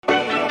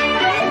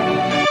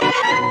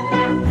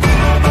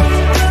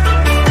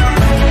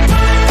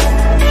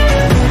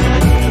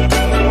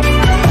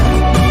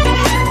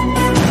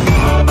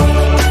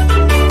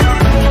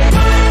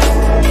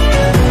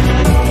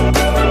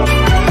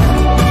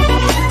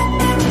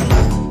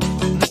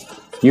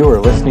You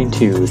are listening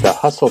to the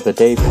Hustle the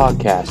Day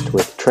podcast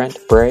with Trent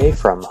Bray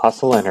from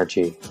Hustle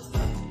Energy.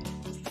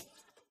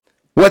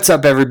 What's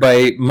up,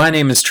 everybody? My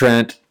name is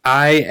Trent.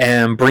 I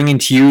am bringing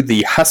to you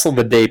the Hustle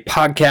the Day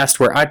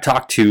podcast where I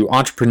talk to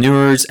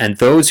entrepreneurs and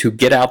those who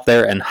get out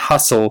there and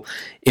hustle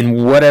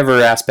in whatever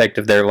aspect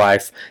of their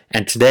life.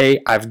 And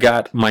today I've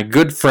got my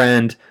good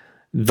friend,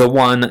 the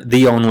one,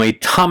 the only,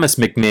 Thomas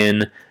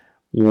McMinn.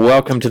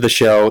 Welcome to the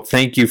show.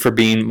 Thank you for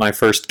being my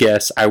first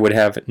guest. I would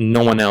have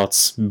no one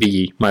else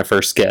be my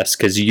first guest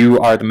because you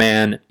are the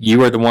man.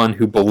 You are the one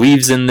who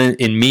believes in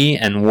me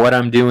and what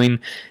I'm doing,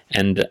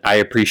 and I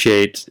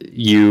appreciate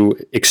you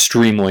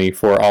extremely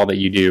for all that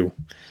you do.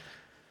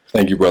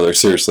 Thank you, brother.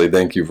 Seriously,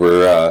 thank you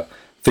for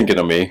thinking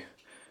of me.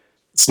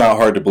 It's not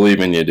hard to believe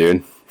in you,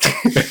 dude.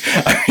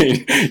 I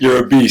mean,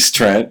 you're a beast,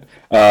 Trent.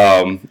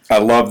 I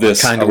love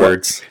this. Kind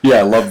words.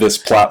 I love this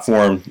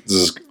platform.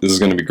 This is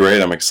going to be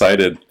great. I'm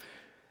excited.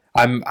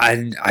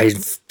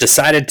 I've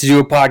decided to do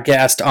a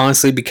podcast,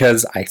 honestly,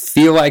 because I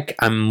feel like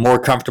I'm more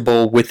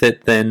comfortable with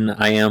it than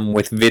I am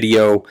with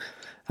video.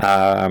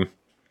 I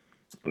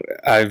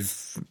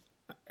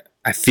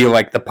feel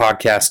like the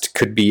podcast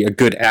could be a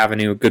good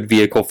avenue, a good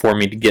vehicle for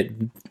me to get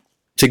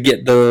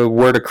the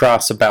word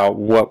across about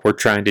what we're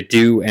trying to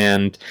do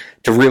and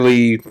to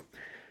really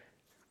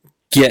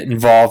get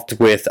involved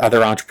with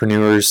other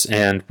entrepreneurs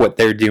and what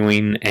they're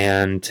doing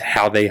and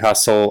how they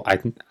hustle. I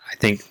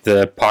think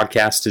the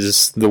podcast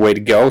is the way to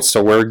go.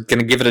 So we're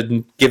gonna give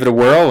it a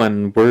whirl,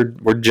 and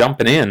we're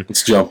jumping in.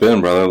 Let's jump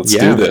in, brother. Let's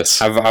do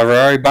this. I've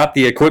already bought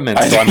the equipment,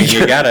 so I mean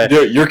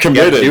you're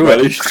committed,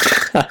 buddy.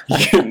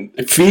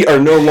 Feet are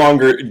no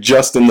longer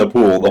just in the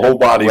pool; the whole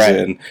body's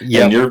in,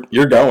 and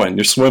you're going.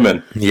 You're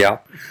swimming. Yeah.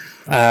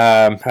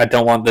 I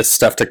don't want this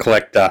stuff to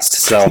collect dust,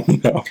 so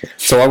No.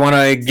 So I want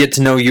to get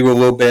to know you a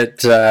little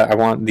bit. I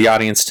want the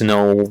audience to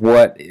know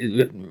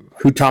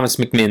who Thomas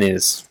McMinn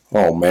is.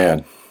 Oh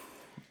man,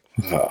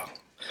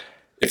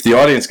 if the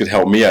audience could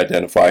help me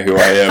identify who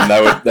I am,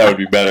 that would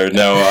be better.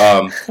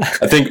 No,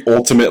 I think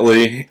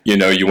ultimately, you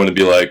want to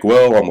be like,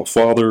 well, I'm a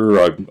father,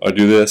 I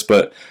do this,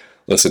 but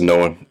listen,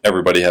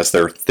 everybody has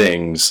their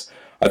things.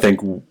 I think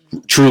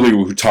truly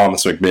who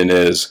Thomas McMinn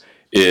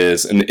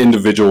is an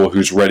individual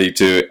who's ready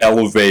to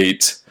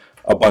elevate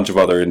a bunch of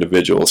other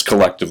individuals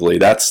collectively.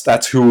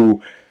 That's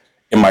who,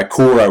 in my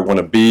core, I want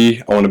to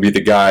be. I want to be the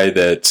guy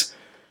that,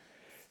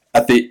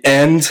 at the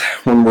end,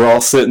 when we're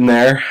all sitting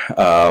there,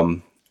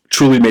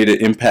 truly made an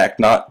impact,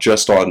 not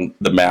just on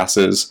the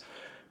masses,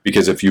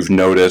 because if you've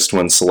noticed,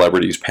 when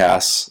celebrities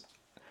pass,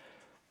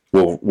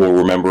 we'll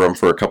remember them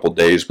for a couple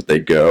days, but they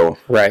go.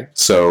 Right.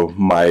 So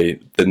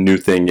the new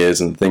thing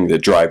is, and the thing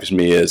that drives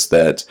me is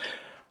that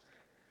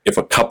if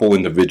a couple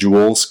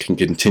individuals can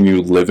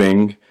continue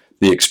living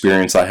the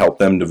experience I helped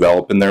them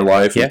develop in their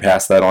life and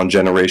pass that on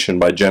generation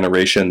by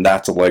generation,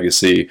 that's a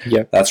legacy.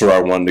 Yep. That's where I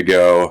wanted to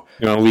go.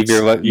 You want to leave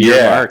your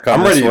mark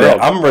on this world.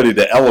 I'm ready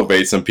to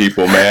elevate some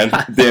people, man.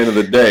 At the end of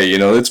the day,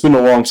 it's been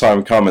a long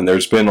time coming.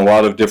 There's been a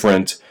lot of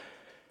different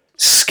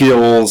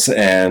skills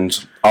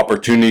and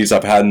opportunities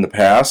I've had in the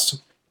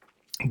past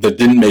that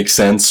didn't make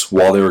sense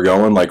while they were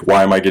going. Like,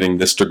 why am I getting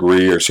this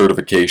degree or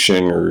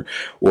certification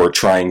or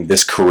trying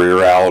this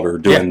career out or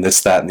doing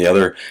this, that, and the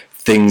other?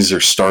 Things are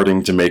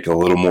starting to make a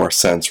little more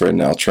sense right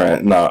now,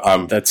 Trent. No,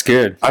 that's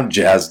good. I'm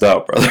jazzed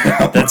up, brother.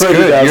 That's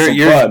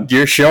good.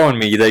 You're showing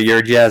me that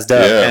you're jazzed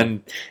up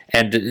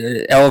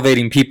and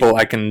elevating people.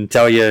 I can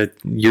tell you're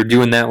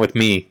doing that with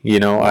me.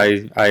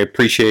 I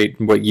appreciate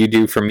what you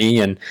do for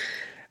me, and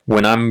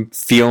when I'm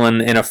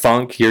feeling in a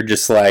funk, you're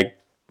just at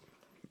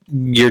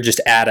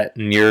it,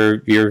 and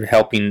you're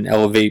helping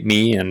elevate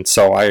me, and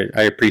so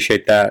I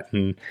appreciate that,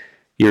 and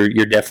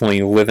you're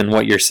definitely living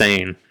what you're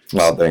saying.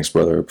 Well, thanks,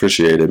 brother.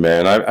 Appreciate it,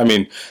 man. I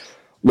mean,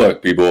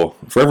 look, people,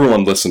 for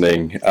everyone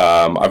listening,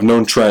 I've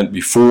known Trent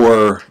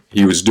before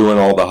he was doing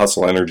all the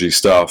Hustle Energy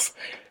stuff,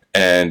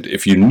 and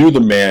if you knew the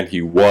man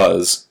he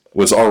was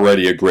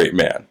already a great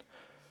man.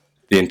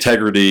 The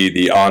integrity,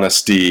 the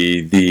honesty,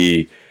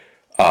 the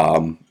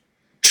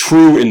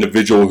true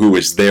individual who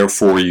is there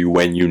for you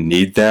when you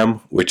need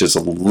them, which is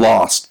a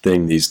lost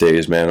thing these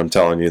days, man. I'm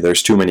telling you,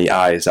 there's too many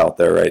eyes out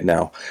there right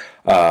now.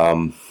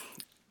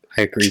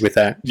 I agree with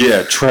that.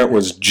 Yeah, Trent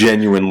was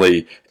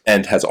genuinely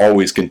and has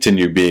always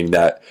continued being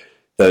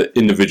the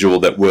individual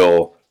that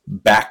will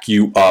back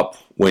you up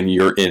when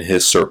you're in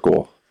his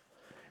circle.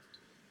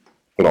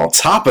 But on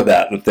top of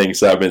that, the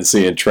things I've been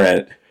seeing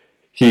Trent,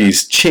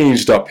 he's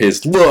changed up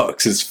his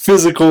looks, his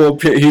physical,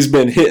 he's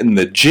been hitting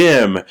the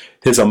gym,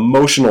 his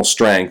emotional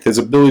strength, his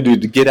ability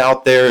to get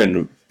out there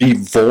and be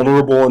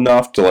vulnerable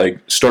enough to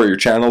start your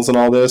channels and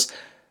all this.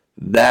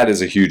 That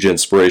is a huge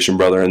inspiration,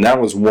 brother. And that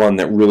was one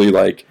that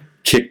really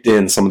kicked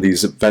in some of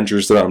these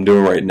adventures that I'm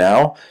doing right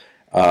now,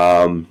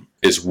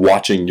 is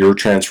watching your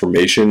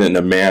transformation, and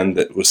a man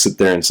that would sit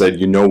there and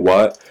said, you know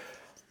what?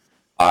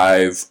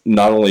 I've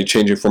not only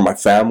changing for my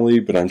family,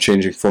 but I'm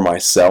changing for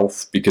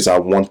myself because I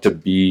want to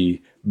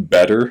be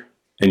better.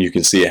 And you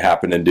can see it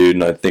happening, dude.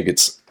 And I think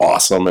it's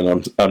awesome.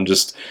 And I'm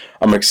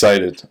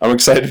excited. I'm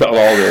excited about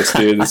all this,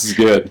 dude. This is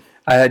good.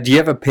 Do you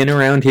have a pin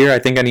around here? I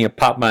think I need to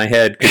pop my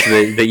head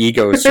because the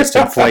ego is just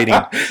inflating.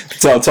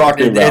 That's what I'm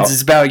talking about.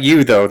 It's about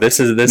you, though. This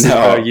is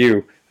about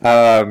you.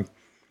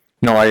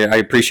 No, I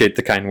appreciate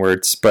the kind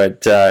words,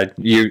 but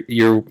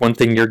you're one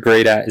thing you're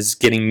great at is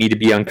getting me to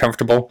be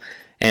uncomfortable.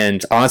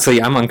 And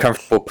honestly, I'm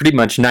uncomfortable pretty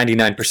much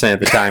 99% of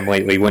the time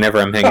lately whenever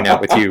I'm hanging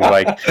out with you.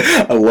 Like,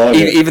 I love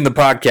it. Even the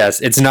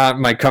podcast, it's not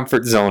my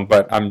comfort zone,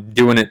 but I'm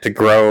doing it to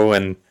grow,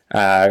 and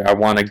I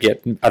want to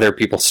get other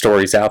people's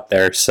stories out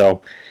there.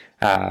 So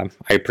I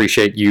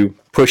appreciate you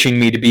pushing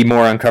me to be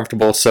more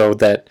uncomfortable so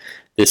that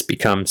this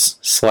becomes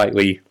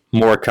slightly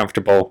more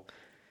comfortable,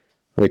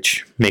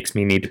 which makes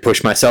me need to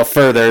push myself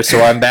further,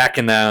 so I'm back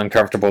in that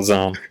uncomfortable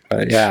zone.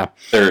 But yeah.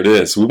 There it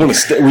is. We want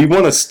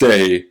to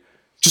stay.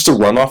 Just to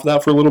run off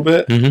that for a little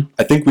bit,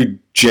 I think we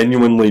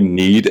genuinely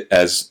need,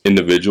 as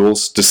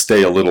individuals, to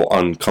stay a little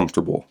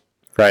uncomfortable.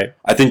 Right.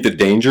 I think the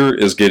danger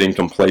is getting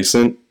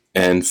complacent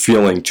and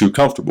feeling too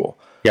comfortable.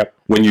 Yep.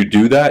 When you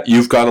do that,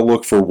 you've got to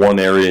look for one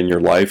area in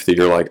your life that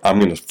you're like, I'm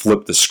going to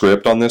flip the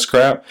script on this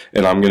crap,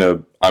 and I'm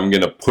going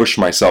to push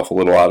myself a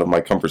little out of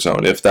my comfort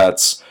zone. If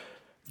that's,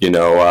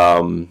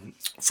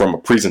 from a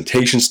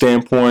presentation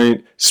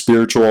standpoint,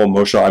 spiritual,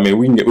 emotional. I mean,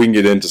 we can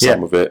get into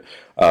some of it,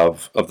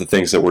 of the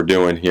things that we're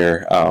doing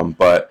here.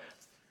 But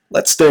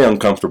let's stay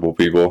uncomfortable,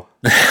 people.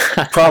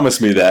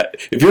 Promise me that.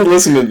 If you're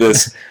listening to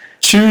this,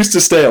 choose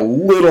to stay a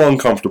little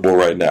uncomfortable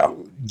right now.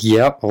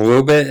 Yep, a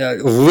little bit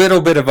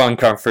of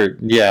uncomfort.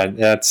 Yeah,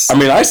 that's. I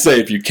mean, I say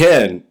if you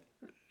can,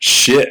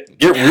 shit,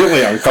 get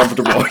really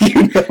uncomfortable,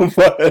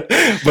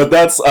 but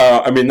that's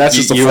that's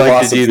just a you philosophy.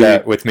 Like to do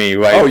that with me.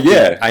 Like, oh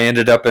yeah, I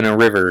ended up in a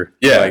river,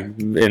 like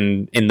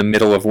in the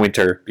middle of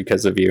winter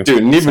because of you,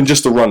 dude. And even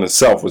just the run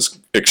itself was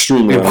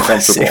extremely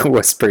uncomfortable. It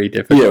was pretty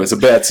difficult. Yeah, it was a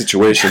bad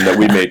situation that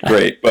we made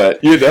great,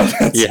 but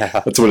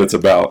that's what it's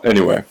about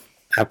anyway.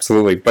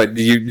 Absolutely. But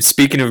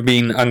speaking of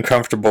being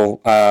uncomfortable,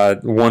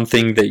 one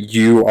thing that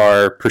you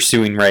are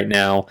pursuing right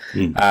now,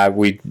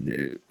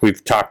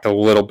 we've talked a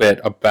little bit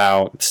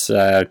about,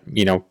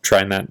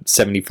 trying that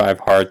 75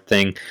 hard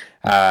thing.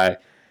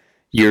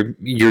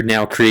 You're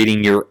now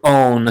creating your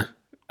own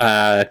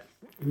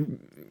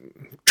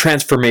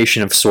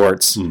transformation of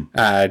sorts,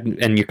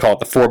 and you call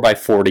it the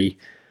 4x40.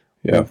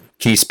 Yeah.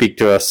 Can you speak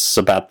to us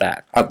about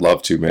that? I'd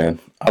love to, man.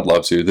 I'd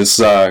love to. This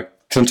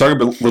can I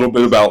talk a little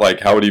bit about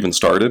like how it even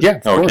started? Yeah,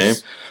 how it came.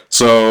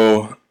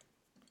 So,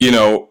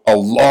 a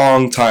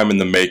long time in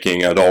the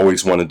making, I'd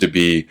always wanted to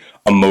be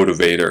a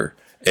motivator,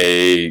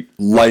 a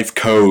life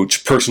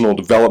coach, personal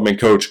development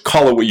coach.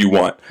 Call it what you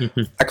want.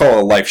 I call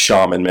it a life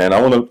shaman, man. I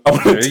want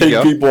to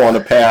take people on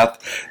a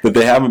path that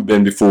they haven't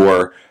been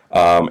before,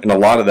 and a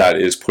lot of that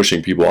is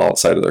pushing people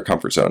outside of their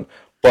comfort zone.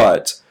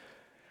 But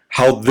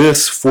how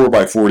this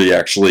 4x40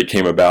 actually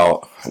came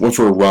about, I went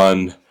for a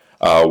run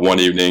one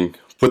evening,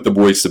 put the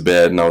boys to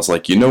bed, and I was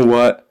like, you know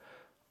what?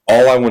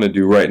 All I want to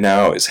do right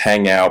now is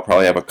hang out,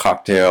 probably have a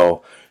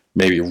cocktail,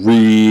 maybe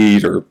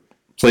read or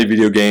play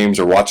video games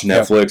or watch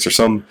Netflix or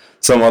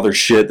some other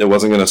shit that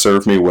wasn't going to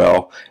serve me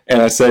well.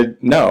 And I said,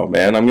 no,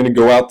 man, I'm going to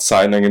go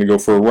outside and I'm going to go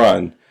for a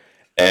run.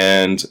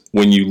 And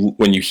when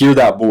you hear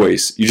that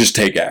voice, you just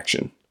take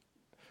action.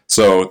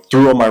 So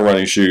threw on my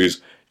running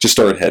shoes, just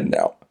started heading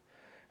out.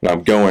 And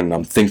I'm going and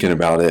I'm thinking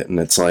about it, and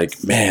it's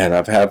like, man,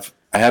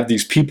 I have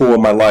these people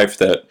in my life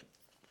that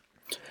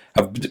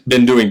have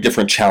been doing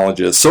different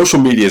challenges. Social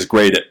media is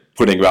great at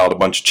putting out a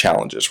bunch of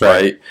challenges,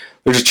 right?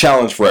 There's a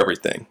challenge for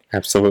everything.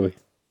 Absolutely.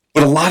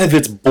 But a lot of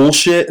it's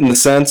bullshit in the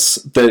sense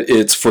that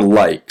it's for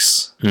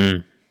likes.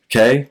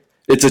 Okay?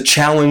 It's a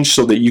challenge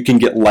so that you can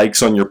get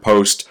likes on your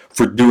post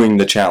for doing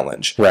the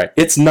challenge. Right.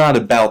 It's not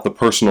about the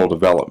personal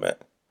development.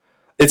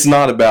 It's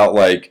not about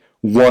like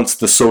once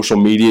the social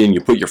media and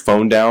you put your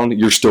phone down,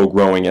 you're still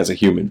growing as a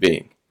human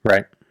being.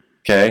 Right.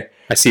 Okay?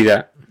 I see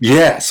that.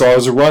 Yeah, so I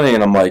was running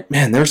and I'm like,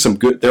 man, there are some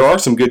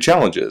good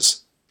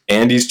challenges.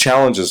 Andy's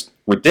challenge is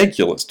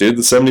ridiculous, dude.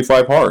 The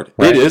 75 hard.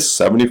 Right. It is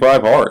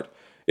 75 hard.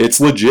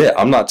 It's legit.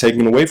 I'm not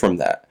taking away from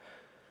that.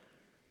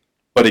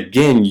 But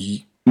again,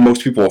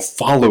 most people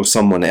follow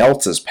someone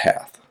else's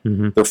path.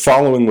 They're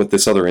following what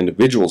this other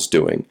individual's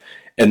doing.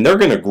 And they're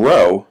going to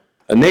grow.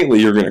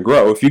 Innately, you're going to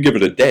grow. If you give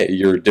it a day,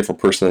 you're a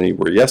different person than you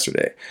were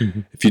yesterday.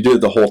 If you do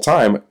it the whole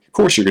time, of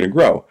course you're going to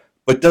grow.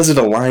 But does it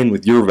align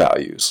with your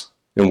values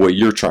and what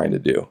you're trying to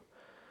do?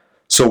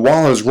 So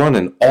while I was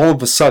running, all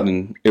of a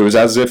sudden, it was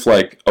as if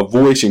like a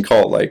voice, you can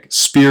call it like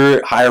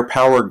spirit, higher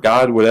power,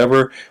 God,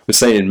 whatever, was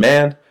saying,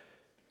 man,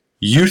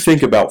 you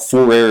think about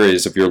 4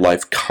 areas of your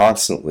life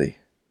constantly.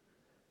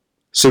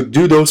 So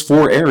do those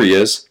 4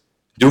 areas,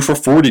 do it for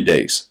 40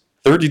 days.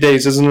 30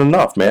 days isn't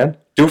enough, man.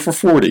 Do it for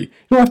 40. You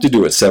don't have to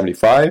do it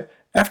 75.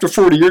 After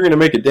 40, you're going to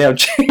make a damn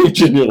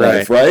change in your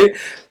life, right?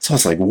 So I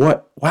was like,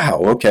 what?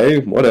 Wow, okay,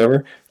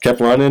 whatever.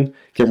 Kept running.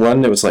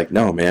 It was like,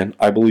 no, man,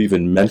 I believe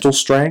in mental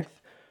strength,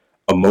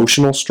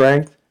 emotional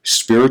strength,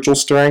 spiritual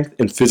strength,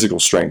 and physical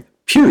strength,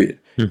 period.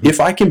 If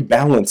I can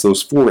balance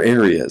those 4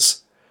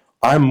 areas,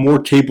 I'm more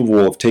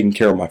capable of taking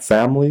care of my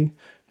family,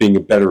 being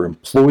a better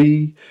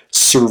employee,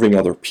 serving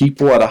other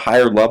people at a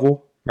higher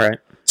level. Right.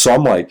 So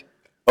I'm like,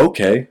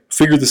 okay,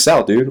 figure this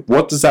out, dude.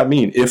 What does that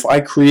mean? If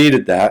I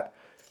created that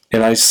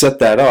and I set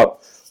that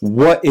up,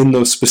 what in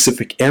those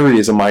specific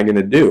areas am I going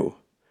to do?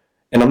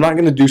 And I'm not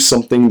going to do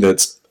something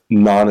that's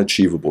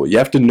non-achievable. You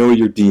have to know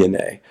your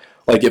DNA.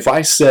 Like if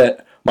I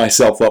set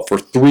myself up for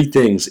 3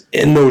 things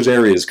in those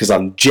areas because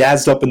I'm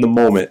jazzed up in the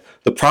moment,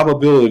 the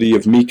probability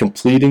of me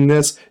completing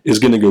this is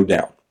going to go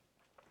down.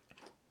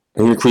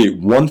 I'm going to create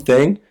one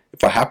thing.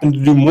 If I happen to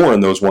do more in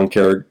those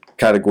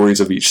categories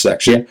of each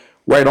section,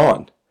 right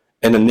on.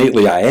 And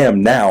innately I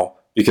am now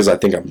because I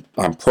think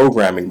I'm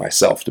programming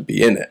myself to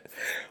be in it.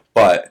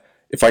 But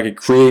if I could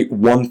create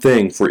one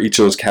thing for each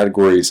of those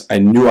categories, I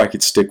knew I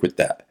could stick with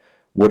that.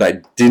 What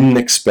I didn't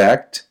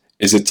expect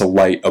is it to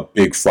light a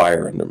big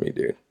fire under me,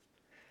 dude.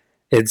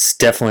 It's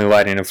definitely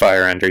lighting a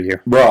fire under you.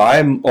 Bro,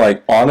 I'm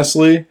like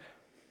honestly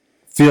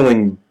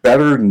feeling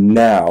better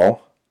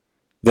now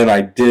than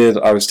I did.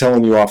 I was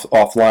telling you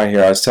offline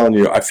here. I was telling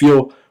you I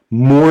feel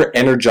more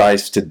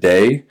energized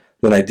today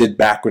than I did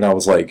back when I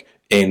was like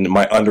in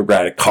my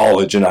undergrad at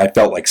college and I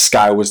felt like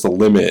sky was the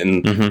limit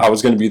and I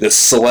was going to be this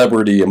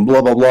celebrity and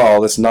blah, blah, blah,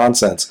 all this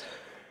nonsense.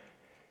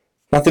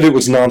 Not that it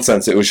was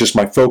nonsense. It was just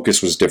my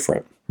focus was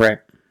different. Right.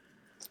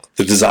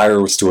 The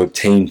desire was to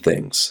obtain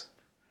things.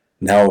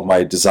 Now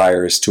my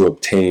desire is to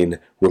obtain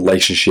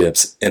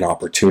relationships and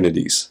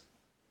opportunities.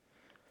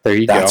 There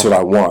you go. That's what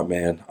I want,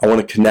 man. I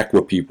want to connect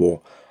with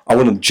people. I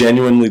want to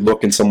genuinely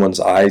look in someone's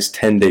eyes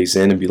 10 days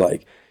in and be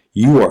like,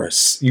 you are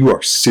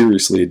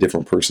seriously a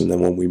different person than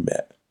when we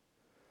met.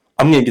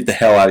 I'm going to get the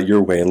hell out of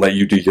your way and let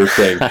you do your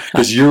thing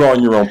because you're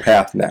on your own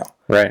path now.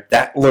 Right.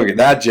 That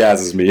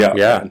jazzes me up,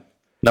 man.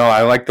 No,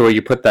 I like the way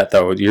you put that,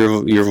 though.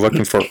 You're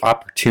looking for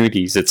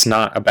opportunities. It's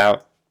not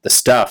about the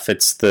stuff.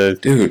 It's the...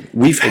 Dude,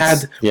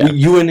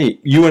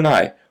 you and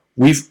I,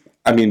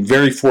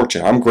 very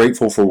fortunate. I'm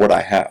grateful for what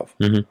I have.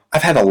 Mm-hmm.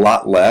 I've had a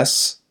lot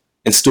less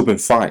and still been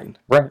fine.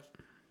 Right.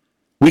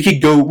 We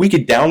could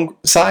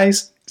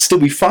downsize, still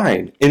be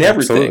fine in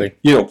everything. Absolutely.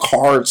 You know,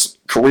 cars,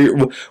 career,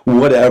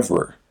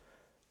 whatever.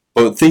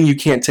 But the thing you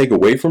can't take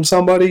away from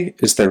somebody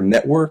is their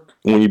network.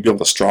 And when you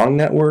build a strong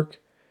network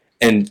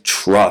and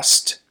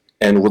trust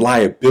and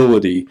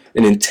reliability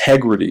and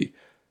integrity,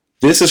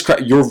 this is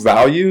your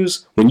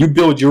values. When you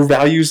build your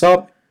values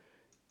up,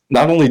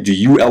 not only do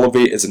you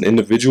elevate as an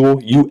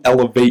individual, you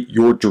elevate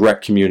your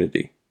direct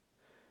community.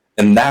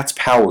 And that's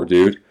power,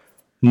 dude.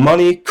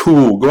 Money,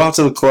 cool. Go out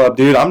to the club,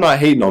 dude. I'm not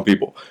hating on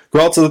people.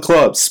 Go out to the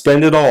club,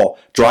 spend it all.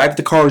 Drive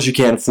the cars you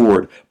can't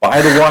afford.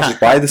 Buy the watches,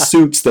 buy the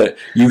suits that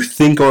you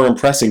think are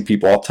impressing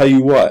people. I'll tell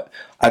you what.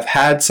 I've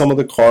had some of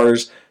the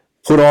cars,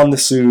 put on the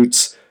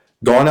suits,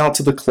 gone out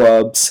to the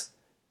clubs.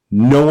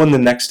 No one the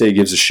next day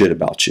gives a shit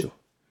about you.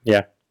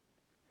 Yeah.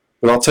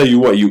 But I'll tell you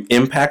what, you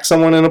impact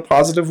someone in a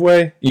positive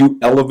way, you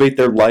elevate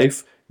their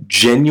life,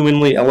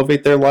 genuinely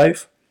elevate their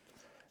life,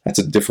 that's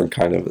a different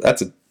kind of,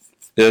 that's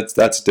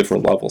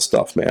different level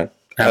stuff, man.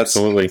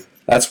 Absolutely.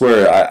 That's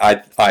where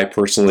I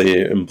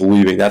personally am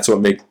believing. That's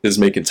what is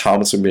making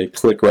Thomas and me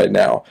click right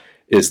now,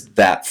 is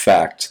that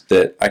fact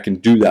that I can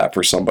do that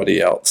for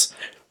somebody else.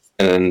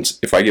 And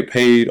if I get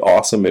paid,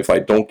 awesome. If I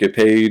don't get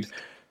paid,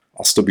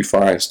 I'll still be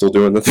fine, still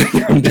doing the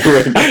thing I'm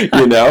doing,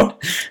 you know?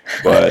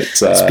 But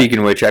speaking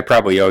of which, I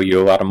probably owe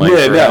you a lot of money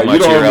for how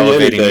much you're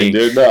elevating me.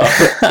 Dude, no.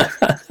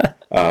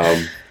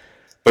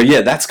 But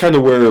yeah, that's kind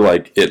of where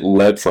like it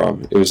led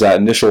from. It was that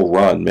initial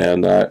run,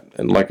 man.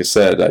 And like I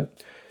said,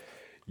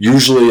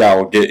 usually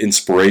I'll get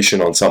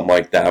inspiration on something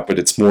like that, but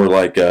it's more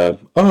like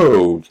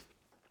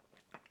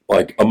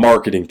like a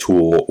marketing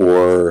tool,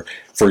 or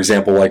for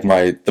example, like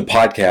the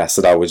podcast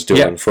that I was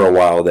doing for a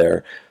while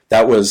there.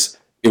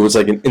 It was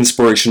like an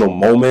inspirational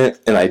moment,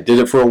 and I did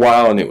it for a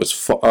while, and it was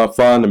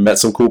fun and met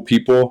some cool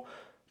people,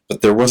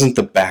 but there wasn't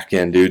the back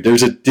end, dude.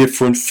 There's a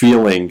different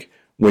feeling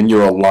when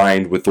you're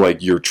aligned with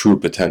like your true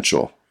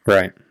potential.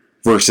 Right.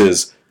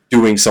 Versus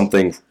doing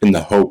something in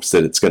the hopes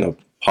that it's going to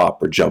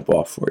pop or jump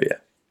off for you.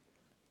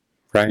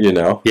 Right. You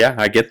know? Yeah,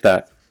 I get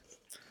that.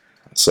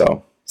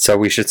 So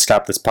we should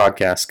stop this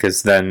podcast,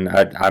 because then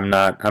I'm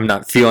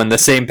not feeling the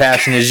same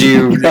passion as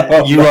you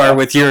you are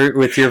with your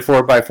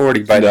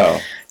 4x40.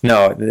 But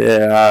no.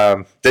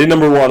 Day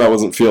number 1, I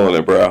wasn't feeling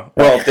it, bro.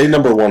 Well, day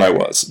number 1 I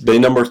was. Day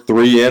number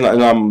 3 in,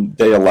 and I'm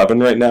day 11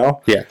 right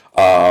now. Yeah.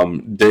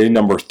 Day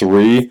number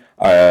 3,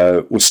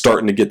 I was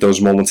starting to get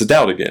those moments of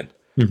doubt again.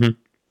 Mm-hmm.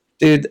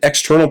 Dude,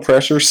 external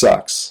pressure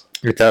sucks.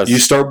 It does. You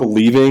start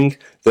believing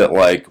that,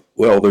 like,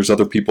 well, there's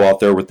other people out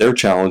there with their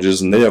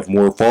challenges and they have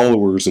more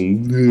followers,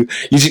 and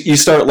you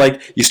start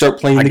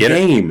playing the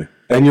game,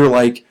 and you're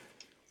like,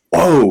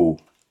 whoa,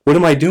 what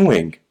am I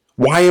doing?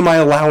 Why am I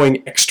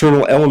allowing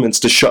external elements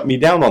to shut me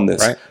down on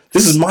this? Right.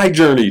 This is my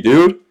journey,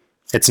 dude.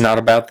 It's not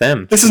about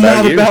them. This is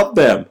not about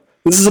them.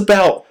 This is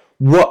about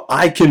what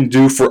I can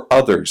do for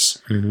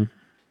others. Mm-hmm.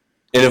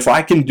 And if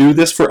I can do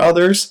this for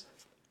others,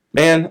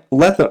 man,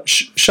 let them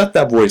shut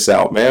that voice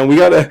out, man. We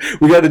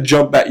gotta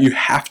jump back. You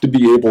have to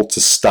be able to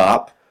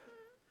stop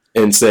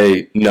and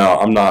say, no,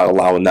 I'm not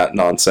allowing that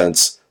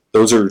nonsense.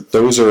 Those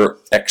are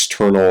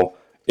external.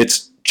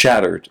 It's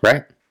chattered.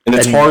 Right. And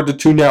it's hard to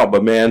tune out,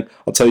 but man,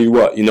 I'll tell you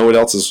what, you know what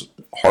else is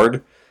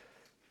hard?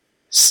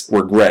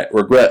 Regret.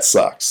 Regret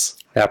sucks.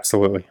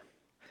 Absolutely.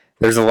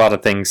 There's a lot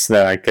of things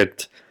that I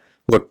could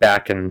look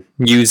back and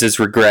use as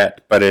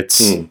regret, but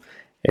it's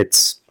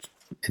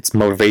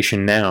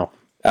motivation now.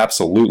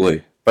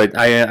 Absolutely. But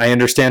I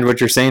understand what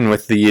you're saying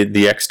with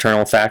the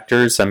external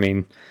factors. I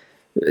mean,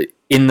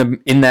 in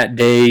that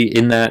day,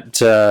 in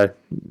that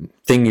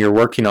thing you're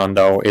working on,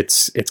 though,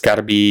 it's got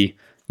to be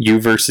you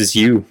versus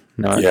you.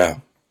 Not, yeah.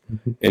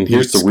 And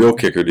here's the real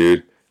kicker,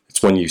 dude.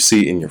 It's when you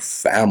see it in your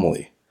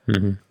family.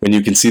 Mm-hmm. When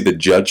you can see the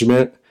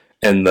judgment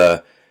and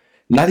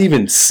not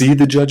even see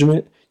the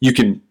judgment,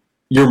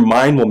 your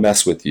mind will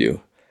mess with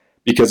you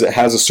because it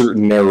has a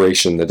certain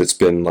narration that it's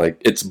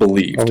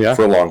believed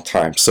for a long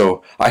time.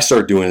 So I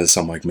started doing this.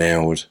 I'm like,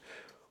 man,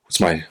 what's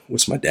my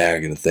dad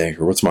gonna think,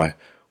 or what are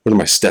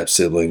my step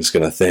siblings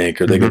gonna think?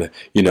 Are they gonna,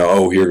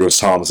 here goes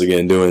Thomas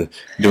again doing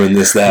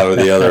this, that, or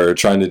the other, or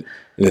trying to?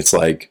 And it's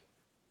like,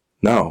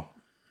 no,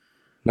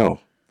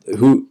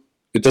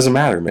 it doesn't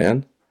matter, man.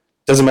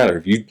 It doesn't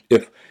matter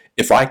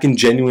if I can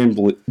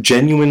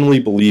genuinely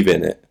believe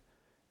in it,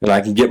 and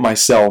I can get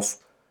myself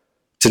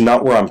to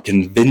not where I'm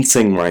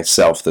convincing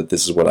myself that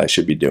this is what I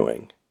should be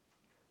doing,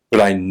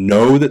 but I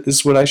know that this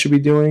is what I should be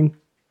doing.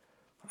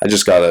 I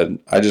just gotta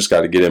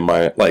get in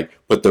my,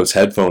 put those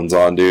headphones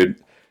on,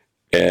 dude,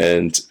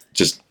 and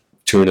just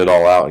tune it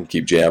all out and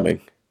keep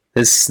jamming.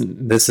 This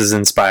is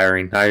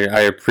inspiring. I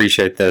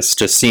appreciate this.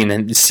 Just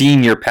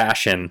seeing your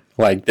passion,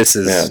 this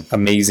is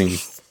amazing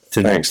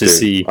to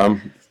see. I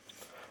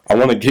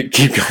want to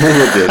keep going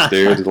with this,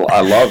 dude.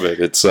 I love it.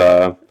 It's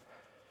a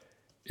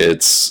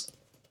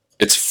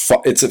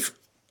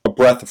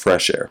breath of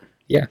fresh air.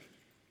 Yeah.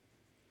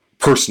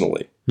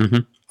 Personally,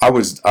 I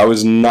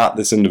was not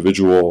this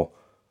individual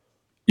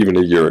even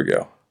a year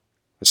ago.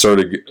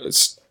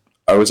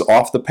 I was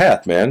off the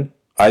path, man.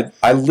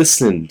 I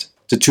listened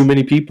to too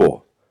many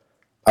people.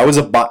 I was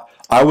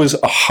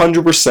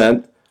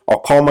 100%. I'll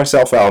call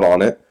myself out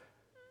on it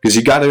because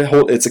you got to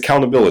hold. It's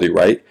accountability,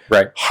 right?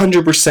 Right.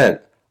 100%.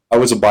 I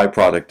was a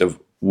byproduct of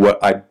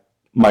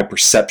my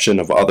perception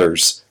of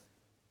others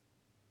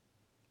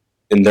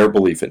and their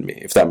belief in me,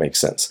 if that makes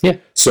sense. Yeah.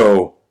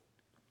 So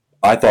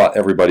I thought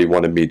everybody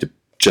wanted me to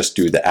just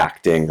do the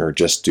acting or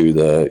just do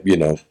the,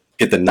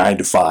 get the 9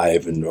 to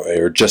 5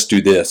 or just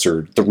do this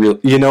or the real,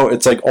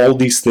 it's like all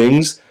these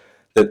things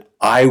that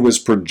I was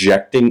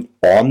projecting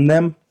on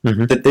them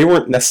that they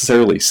weren't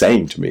necessarily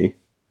saying to me.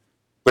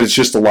 But it's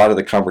just a lot of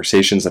the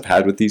conversations I've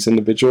had with these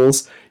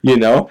individuals,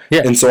 Yeah.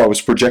 And so I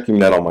was projecting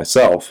that on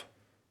myself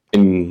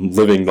and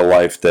living the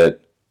life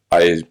that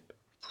I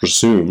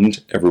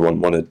presumed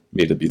everyone wanted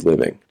me to be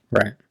living.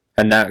 Right.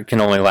 And that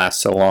can only last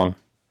so long.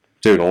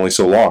 Dude, only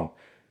so long.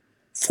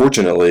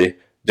 Fortunately,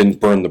 didn't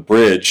burn the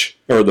bridge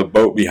or the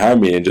boat behind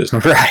me and just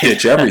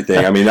ditch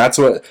everything. I mean, that's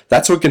what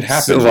can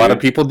happen. A lot of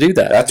people do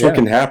that. That's what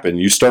can happen.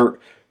 You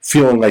start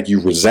feeling like you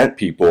resent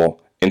people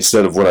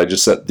instead of what I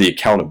just said, the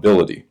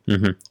accountability.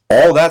 Mm-hmm.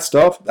 All that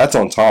stuff, that's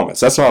on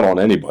Thomas. That's not on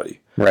anybody.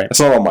 Right. That's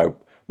not on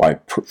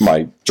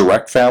my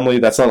direct family.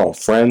 That's not on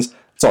friends.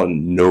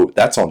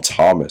 That's on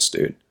Thomas,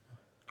 dude.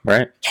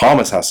 Right.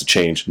 Thomas has to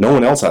change. No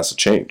one else has to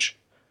change.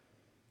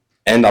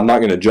 And I'm not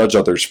going to judge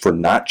others for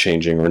not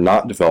changing or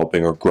not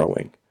developing or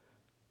growing.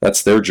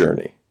 That's their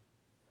journey.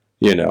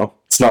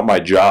 It's not my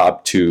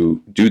job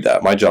to do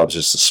that. My job is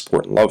just to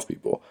support and love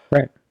people.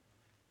 Right.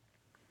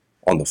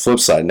 On the flip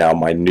side, now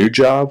my new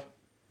job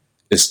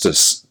is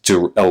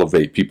to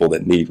elevate people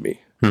that need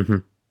me. Mm-hmm.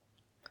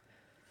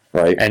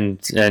 Right. And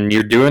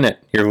you're doing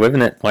it. You're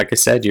living it. Like I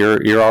said,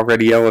 you're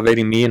already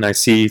elevating me, and I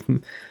see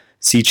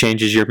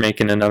changes you're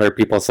making in other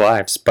people's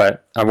lives.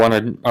 But I want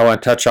to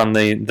touch on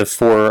the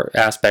 4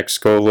 aspects,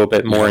 go a little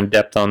bit more in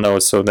depth on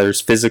those. So there's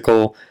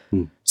physical,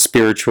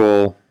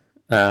 spiritual.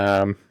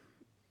 Now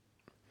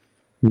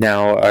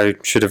I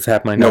should have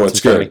had my notes. No,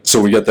 it's good.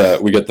 So we got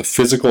the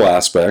physical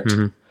aspect.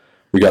 Mm-hmm.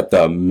 We got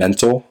the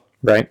mental,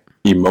 right,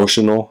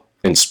 emotional,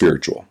 and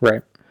spiritual.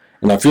 Right.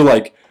 And I feel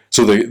like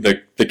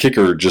the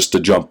kicker, just to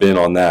jump in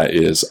on that,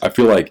 is I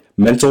feel like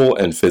mental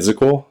and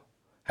physical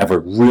have a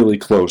really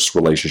close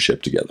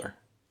relationship together.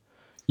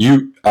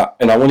 And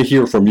I want to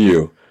hear from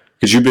you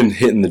because you've been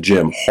hitting the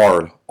gym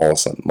hard all of a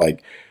sudden.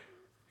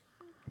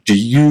 Do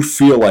you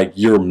feel like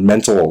your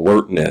mental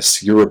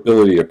alertness, your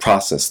ability to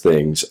process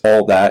things,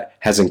 all that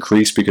has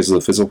increased because of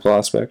the physical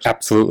aspect?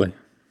 Absolutely.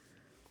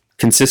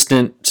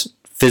 Consistent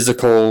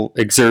physical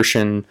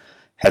exertion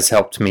has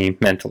helped me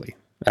mentally.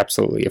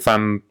 Absolutely. If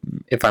I'm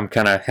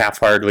kind of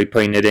half-heartedly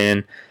putting it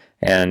in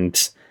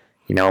and,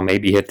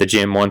 maybe hit the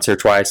gym once or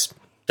twice,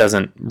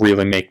 doesn't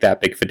really make that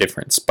big of a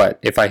difference. But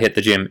if I hit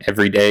the gym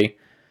every day,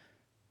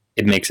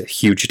 it makes a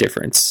huge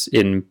difference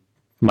in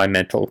my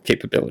mental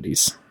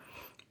capabilities.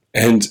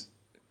 And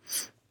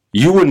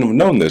you wouldn't have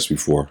known this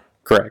before.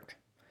 Correct.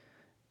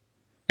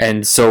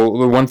 And so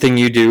one thing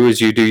you do is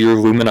you do your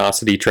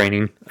luminosity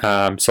training.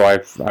 So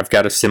I've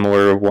got a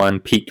similar one,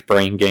 Peak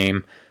Brain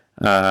Game.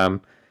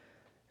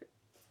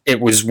 It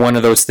was one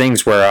of those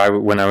things where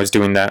when I was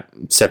doing that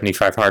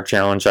 75 hard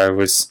challenge, I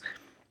was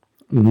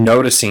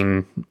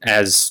noticing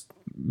as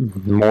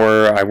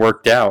more I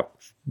worked out,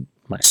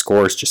 my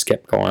scores just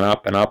kept going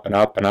up and up and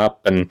up and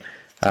up, and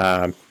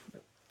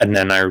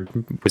then I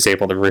was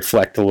able to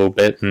reflect a little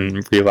bit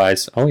and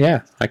realize, oh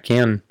yeah, I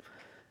can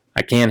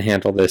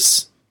handle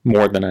this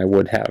more than I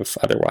would have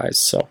otherwise.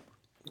 So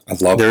I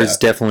love there's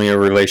that. definitely a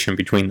relation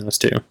between those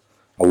two.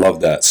 I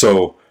love that.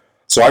 So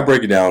I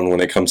break it down when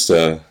it comes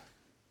to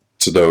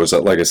those.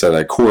 Like I said,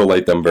 I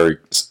correlate them very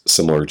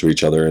similar to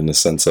each other in the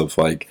sense of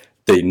like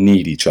they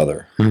need each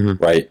other,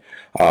 right?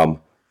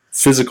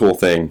 Physical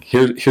thing.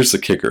 Here's the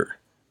kicker.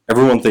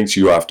 Everyone thinks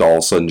you have to all of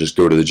a sudden just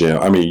go to the gym.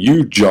 I mean,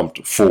 you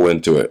jumped full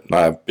into it, and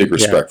I have big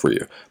respect for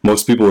you.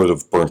 Most people would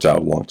have burnt out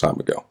a long time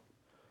ago.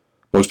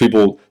 Most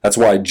people, that's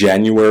why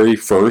January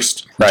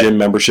 1st, gym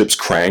memberships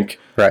crank.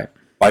 Right.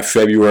 By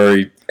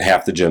February,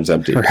 half the gym's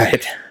empty.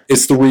 Right.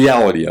 It's the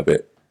reality of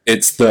it.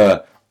 It's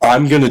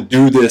I'm going to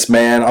do this,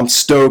 man. I'm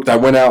stoked. I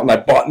went out and I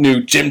bought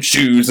new gym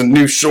shoes and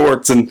new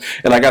shorts and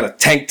I got a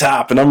tank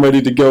top and I'm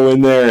ready to go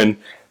in there. And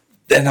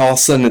then all of a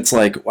sudden it's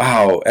like,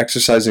 wow,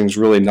 exercising is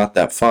really not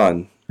that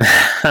fun.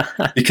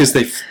 Because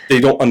they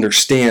don't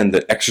understand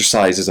that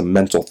exercise is a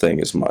mental thing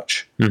as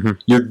much.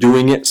 You're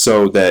doing it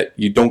so that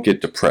you don't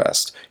get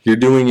depressed. You're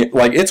doing it,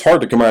 like, it's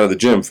hard to come out of the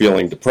gym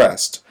feeling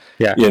depressed.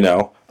 Yeah. You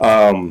know?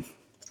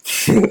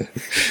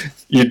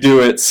 You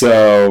do it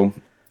so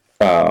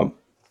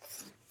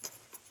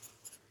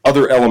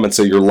other elements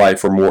of your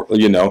life are more,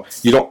 you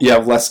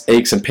have less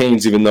aches and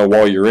pains, even though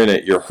while you're in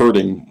it, you're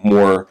hurting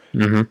more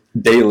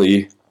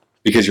daily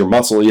because you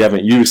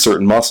haven't used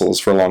certain muscles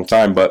for a long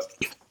time, but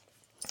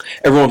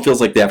everyone feels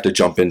like they have to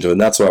jump into it,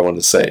 and that's what I wanted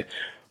to say.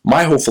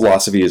 My whole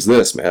philosophy is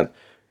this, man.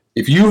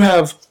 If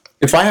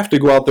I have to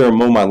go out there and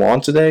mow my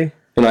lawn today,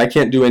 and I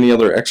can't do any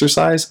other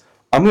exercise,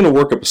 I'm going to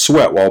work up a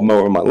sweat while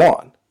mowing my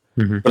lawn.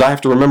 But I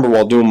have to remember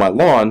while doing my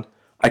lawn,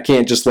 I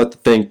can't just let the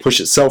thing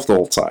push itself the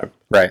whole time.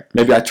 Right.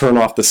 Maybe I turn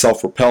off the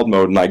self-propelled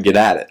mode and I get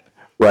at it,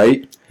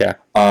 right? Yeah.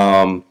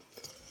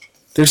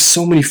 There's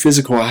so many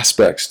physical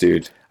aspects,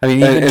 dude. I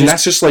mean, and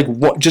that's just like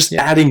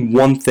adding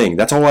one thing.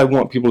 That's all I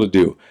want people to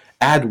do.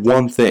 Add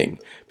one thing,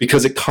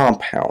 because it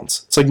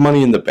compounds. It's like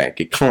money in the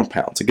bank. It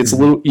compounds. It gets a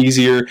little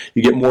easier.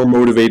 You get more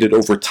motivated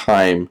over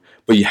time,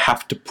 but you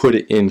have to put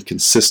it in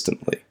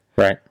consistently.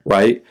 Right.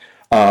 Right?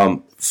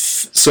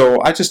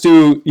 So I just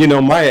do,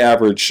 my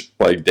average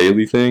like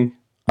daily thing.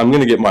 I'm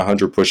going to get my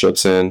 100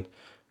 push-ups in,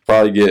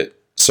 probably get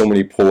so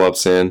many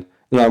pull-ups in,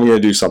 and I'm going to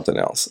do something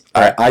else.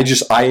 Right.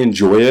 I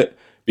enjoy it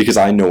because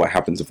I know what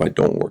happens if I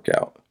don't work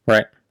out.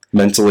 Right.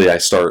 Mentally, I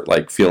start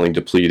like feeling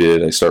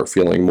depleted. I start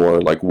feeling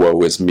more like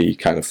woe is me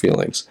kind of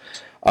feelings.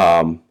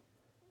 The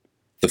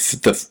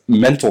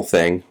mental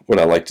thing, what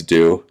I like to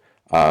do,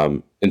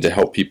 and to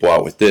help people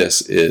out with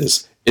this,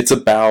 is it's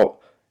about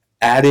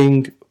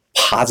adding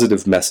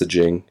positive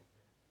messaging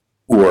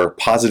or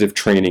positive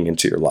training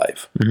into your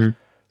life.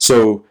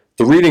 So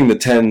the reading the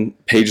 10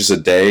 pages a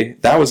day,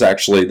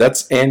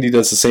 that's Andy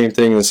does the same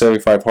thing in the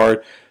 75 Hard.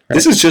 Right.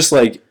 This is just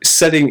like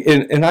setting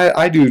in, and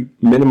I do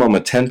minimum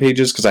of 10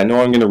 pages because I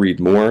know I'm going to read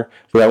more,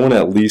 but I want to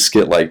at least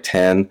get like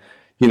 10.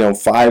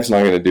 5's not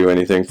going to do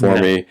anything for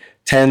me.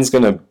 10's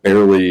going to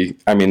barely,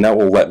 that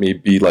will let me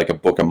be like a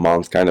book a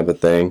month kind of a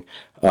thing.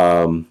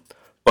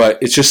 But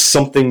it's just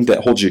something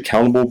that holds you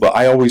accountable. But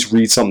I always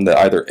read something that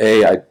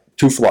either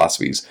two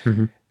philosophies,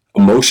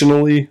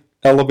 emotionally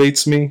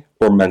elevates me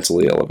or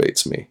mentally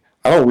elevates me.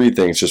 I don't read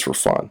things just for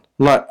fun.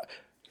 I'm not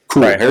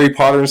cool. Right. Harry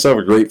Potter and stuff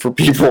are great for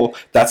people.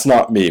 That's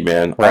not me,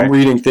 man. Right. I'm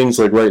reading things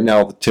like right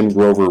now, the Tim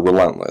Grover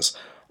Relentless.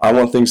 I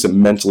want things that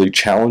mentally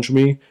challenge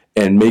me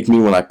and make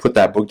me, when I put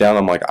that book down,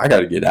 I'm like, I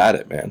got to get at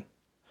it, man.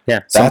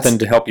 Yeah, something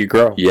to help you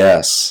grow.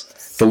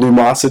 Yes. The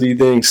Lumosity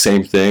thing,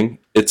 same thing.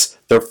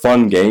 They're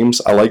fun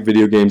games. I like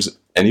video games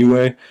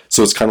anyway,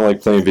 so it's kind of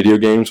like playing video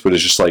games, but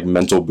it's just like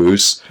mental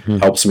boosts.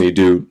 Helps me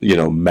do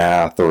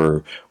math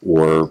or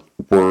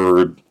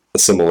word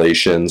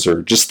assimilations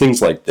or just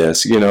things like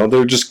this.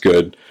 They're just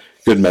good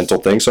mental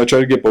things. So I try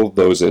to get both of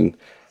those in.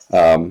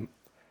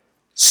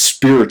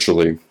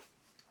 Spiritually,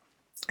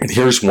 and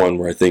here's one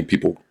where I think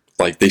people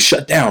they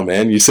shut down,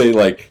 man. You say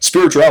like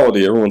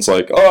spirituality, everyone's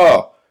like,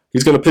 oh,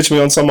 he's going to pitch me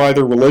on some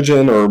either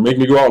religion or make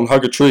me go out and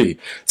hug a tree.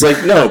 It's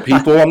like, no,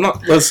 people,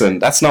 listen,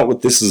 that's not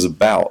what this is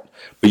about.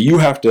 But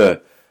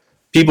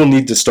people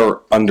need to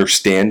start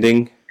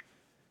understanding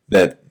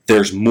that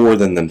there's more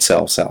than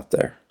themselves out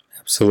there.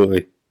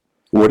 Absolutely.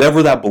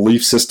 Whatever that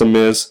belief system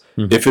is,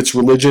 if it's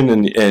religion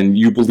and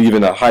you believe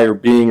in a higher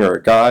being or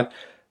a God,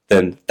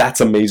 then that's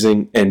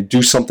amazing, and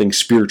do something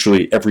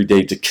spiritually every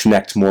day to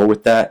connect more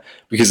with that,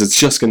 because it's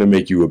just going to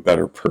make you a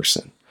better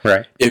person.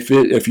 Right. If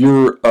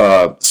your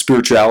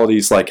spirituality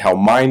is like how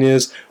mine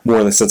is, more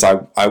in the sense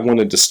I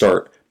wanted to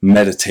start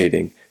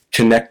meditating,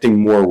 connecting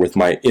more with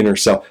my inner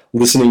self,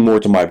 listening more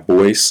to my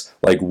voice,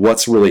 like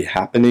what's really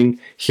happening,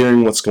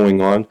 hearing what's going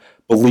on,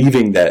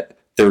 believing that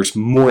there's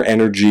more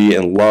energy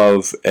and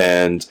love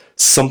and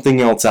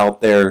something else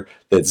out there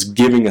that's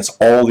giving us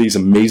all these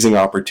amazing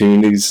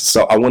opportunities.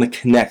 So I want to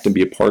connect and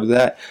be a part of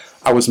that.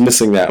 I was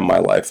missing that in my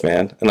life,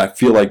 man. And I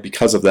feel like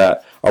because of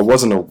that, I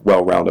wasn't a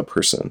well-rounded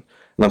person.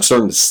 And I'm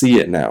starting to see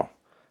it now.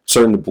 I'm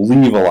starting to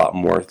believe a lot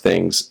more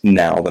things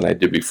now than I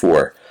did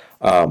before,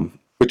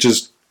 which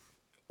is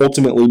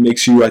ultimately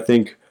makes you, I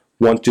think,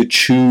 want to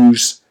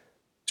choose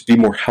to be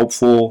more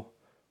helpful,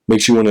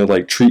 makes you want to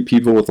like treat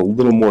people with a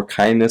little more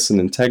kindness and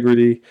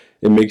integrity.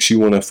 It makes you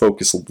want to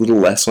focus a little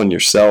less on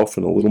yourself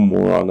and a little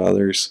more on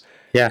others.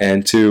 Yeah.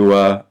 And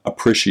to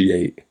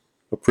appreciate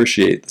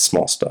the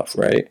small stuff,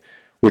 right?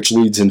 Which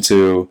leads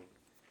into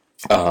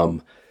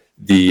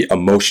the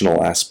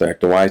emotional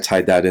aspect. And why I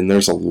tied that in, there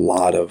is a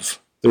lot of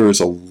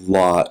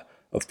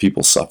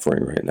people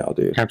suffering right now,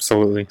 dude.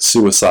 Absolutely.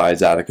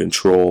 Suicide's out of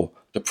control.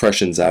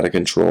 Depression's out of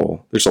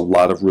control. There's a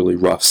lot of really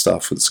rough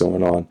stuff that's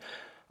going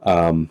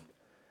on.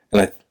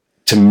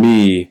 To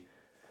me,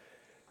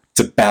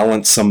 to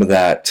balance some of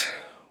that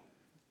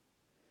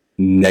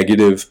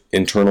negative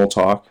internal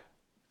talk,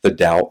 the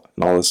doubt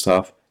and all this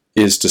stuff,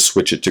 is to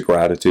switch it to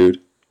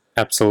gratitude.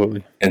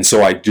 Absolutely. And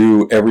so I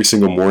do every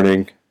single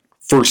morning.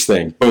 First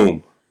thing,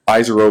 boom,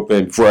 eyes are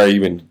open. Before I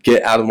even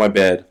get out of my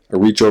bed, I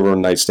reach over on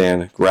a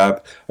nightstand,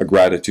 grab a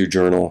gratitude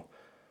journal,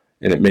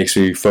 and it makes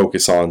me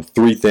focus on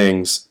 3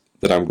 things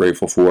that I'm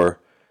grateful for.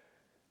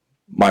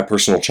 My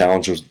personal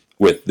challenge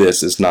with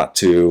this is not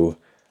to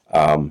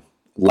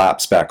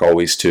lapse back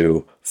always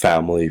to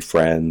family,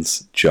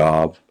 friends,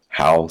 job,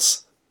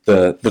 house,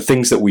 the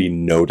things that we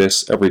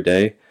notice every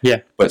day.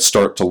 Yeah. But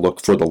start to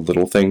look for the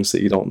little things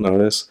that you don't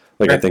notice.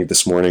 Like right. I think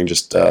this morning,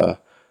 just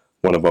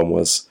one of them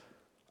was,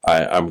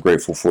 I'm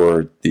grateful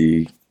for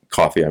the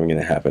coffee I'm going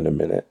to have in a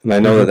minute. And I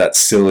know that that's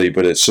silly,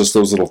 but it's just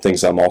those little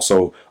things I'm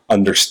also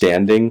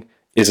understanding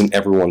isn't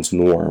everyone's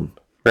norm.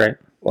 Right.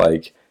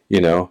 Like,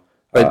 you know.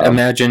 But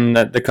imagine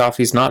that the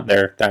coffee's not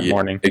there that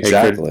morning.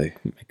 Exactly.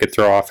 It could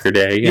throw off your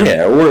day.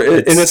 Yeah,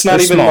 and it's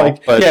not even small,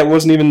 like, it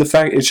wasn't even the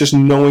fact, it's just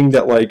knowing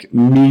that, like,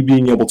 me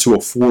being able to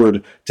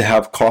afford to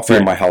have coffee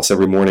in my house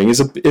every morning is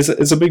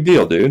a big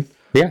deal, dude.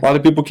 Yeah. A lot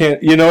of people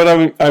can't, you know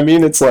what I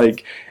mean? It's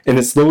like, and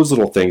it's those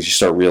little things you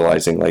start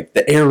realizing, like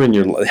the air in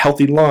your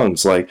healthy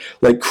lungs, like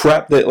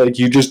crap that like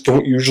you just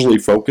don't usually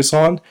focus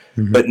on.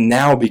 Mm-hmm. But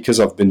now because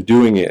I've been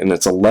doing it and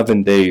it's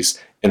 11 days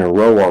in a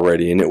row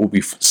already and it will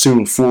be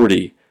soon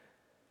 40,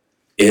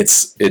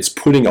 it's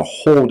putting a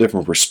whole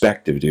different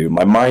perspective, dude.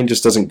 My mind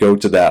just doesn't go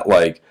to that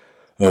like,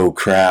 oh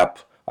crap,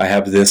 I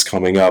have this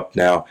coming up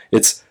now.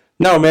 It's,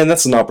 no man,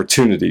 that's an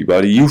opportunity,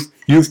 buddy.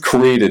 You've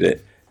created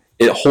it.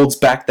 It holds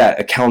back that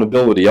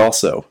accountability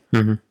also.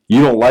 Mm-hmm.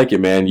 You don't like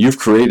it, man. You've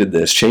created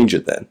this. Change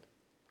it then.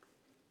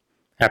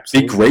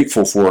 Absolutely. Be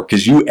grateful for it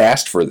because you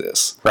asked for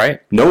this.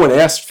 Right. No one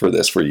asked for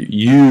this for you.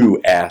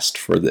 You asked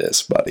for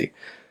this, buddy.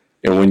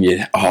 And when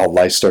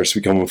life starts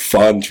becoming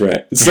fun,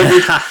 Trent. It's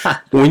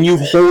like when you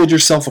hold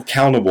yourself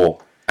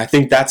accountable, I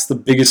think that's the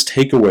biggest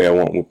takeaway I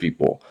want with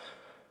people.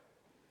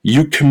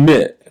 You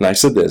commit, and I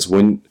said this,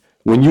 when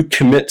you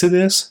commit to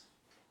this,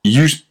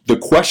 the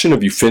question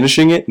of you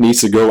finishing it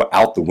needs to go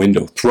out the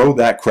window. Throw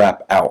that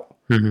crap out.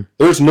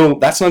 Mm-hmm.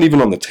 That's not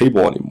even on the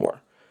table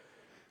anymore.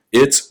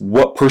 It's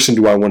what person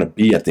do I want to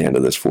be at the end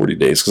of this 40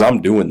 days? Because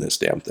I'm doing this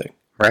damn thing.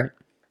 Right.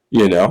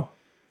 You know?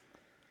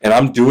 And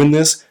I'm doing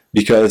this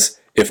because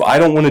if I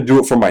don't want to do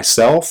it for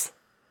myself,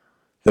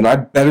 then I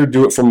better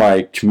do it for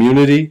my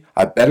community.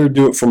 I better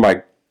do it for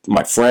my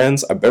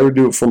friends. I better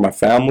do it for my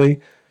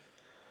family.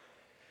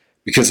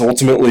 Because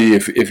ultimately,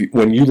 if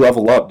when you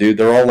level up, dude,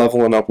 they're all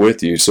leveling up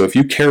with you. So if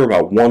you care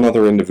about one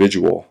other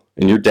individual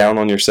and you're down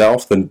on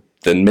yourself, then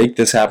make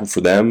this happen for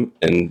them.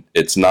 And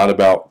it's not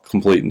about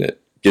completing it.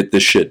 Get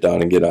this shit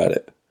done and get at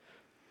it.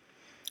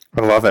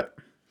 I love it.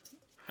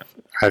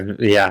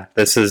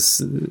 This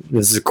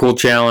is a cool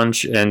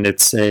challenge, and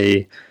it's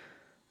a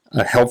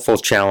helpful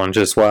challenge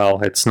as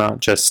well. It's not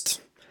just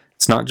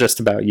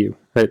about you.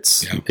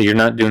 You're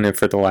not doing it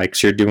for the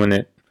likes. You're doing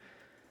it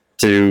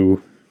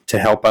to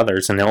help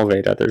others and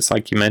elevate others,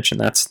 like you mentioned.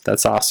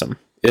 That's awesome.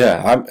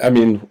 Yeah, I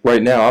mean,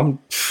 right now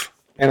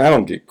I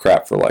don't get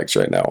crap for likes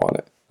right now on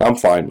it. I'm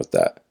fine with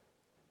that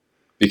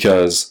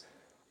because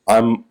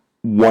I'm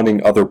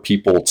wanting other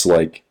people to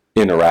like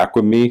interact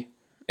with me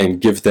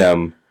and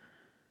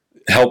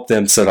help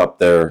them set up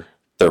their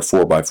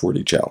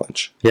 4x40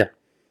 challenge. Yeah,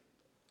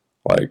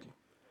 like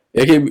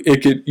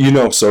it could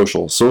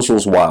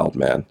social's wild,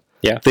 man.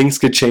 Yeah, things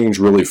could change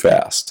really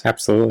fast.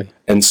 Absolutely.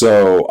 And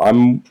so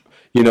I'm.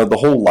 The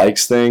whole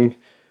likes thing,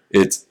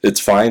 it's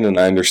fine, and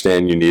I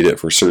understand you need it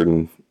for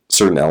certain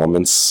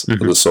elements of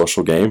the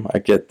social game. I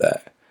get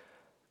that.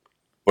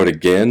 But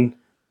again,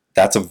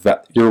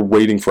 you're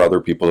waiting for other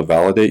people to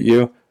validate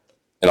you.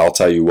 And I'll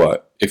tell you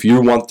what, if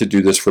you want to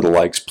do this for the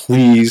likes,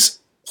 please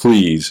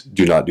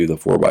do not do the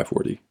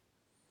 4x40.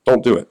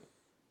 Don't do it.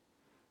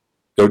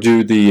 Go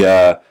do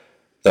the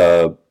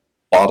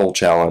bottle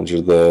challenge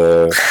or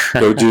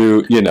go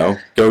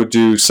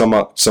do some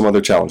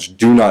other challenge.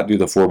 Do not do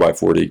the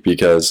 4x40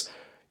 because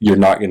you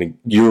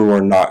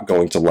are not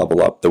going to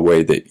level up the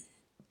way that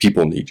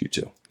people need you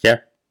to. Yeah.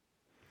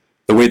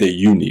 The way that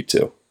you need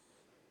to.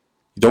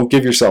 Don't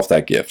give yourself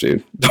that gift,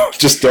 dude.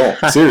 Just don't.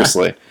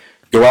 Seriously.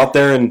 Go out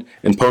there and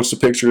post a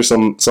picture of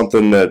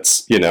something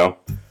that's,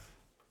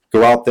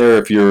 Go out there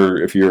if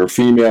you're a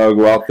female,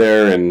 go out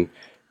there and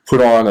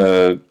put on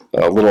a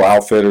little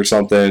outfit or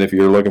something if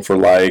you're looking for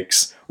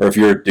likes, or if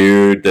you're a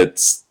dude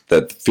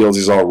that feels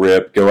he's all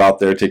ripped, go out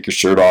there, take your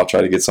shirt off,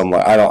 try to get some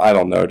I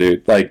don't know,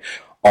 dude. Like,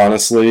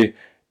 honestly,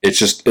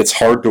 it's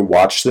hard to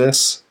watch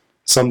this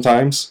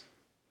sometimes,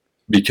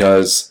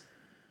 because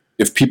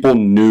if people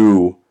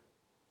knew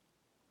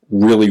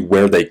really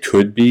where they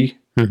could be,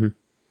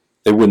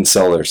 they wouldn't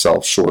sell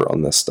themselves short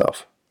on this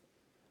stuff.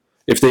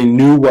 If they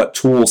knew what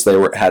tools they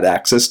had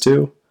access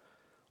to,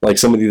 like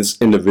some of these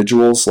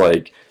individuals,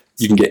 like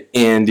you can get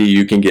Andy,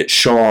 you can get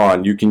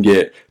Sean, you can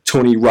get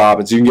Tony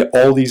Robbins, you can get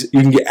all these,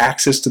 you can get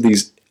access to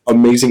these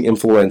amazing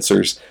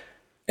influencers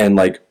and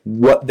like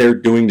what they're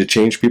doing to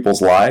change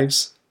people's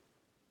lives,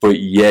 but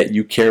yet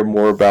you care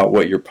more about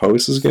what your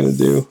post is going to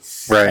do.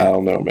 Right. I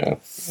don't know, man.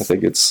 I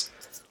think it's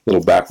a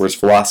little backwards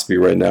philosophy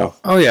right now.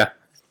 Oh yeah.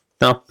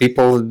 No,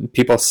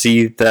 people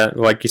see that,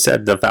 like you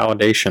said, the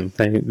validation.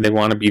 They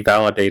want to be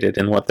validated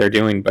in what they're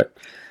doing, but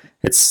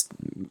it's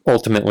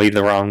ultimately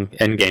the wrong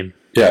end game.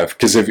 Yeah,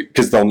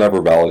 because they'll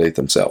never validate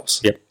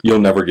themselves. Yep. You'll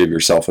never give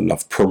yourself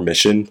enough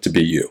permission to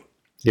be you.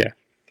 Yeah.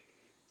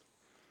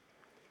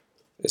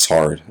 It's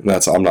hard. And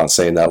I'm not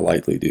saying that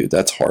lightly, dude.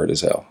 That's hard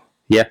as hell.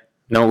 Yeah.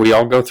 No, we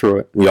all go through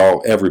it.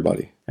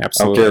 Everybody.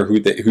 Absolutely. I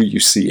don't care who you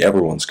see,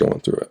 everyone's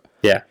going through it.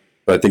 Yeah.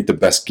 But I think the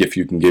best gift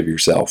you can give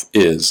yourself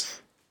is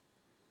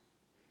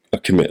a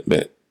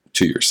commitment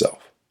to yourself.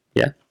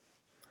 Yeah.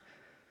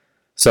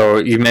 So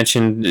you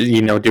mentioned,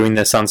 doing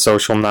this on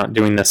social, not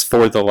doing this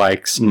for the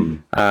likes.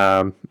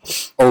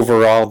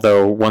 Overall,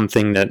 though, one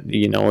thing that,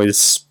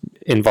 is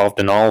involved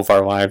in all of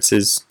our lives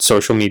is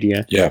social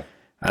media. Yeah.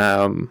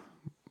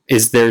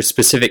 Is there a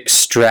specific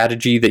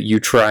strategy that you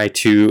try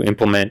to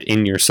implement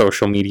in your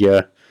social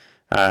media,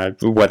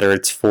 whether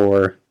it's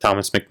for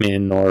Thomas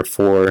McMinn or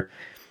for,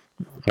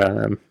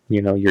 your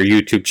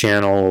YouTube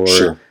channel or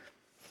Sure.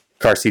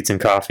 Car Seats and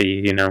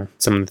Coffee,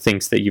 some of the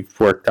things that you've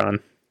worked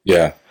on?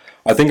 Yeah.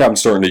 I think I'm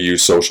starting to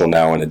use social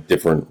now in a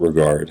different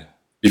regard.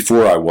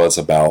 Before I was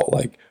about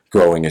like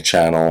growing a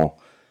channel,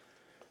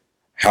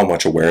 how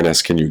much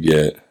awareness can you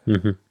get?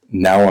 Mm-hmm.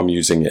 Now I'm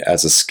using it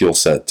as a skill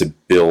set to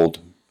build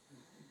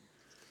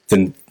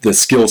the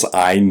skills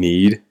I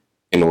need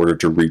in order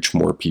to reach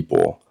more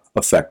people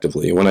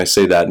effectively. When I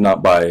say that,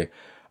 not by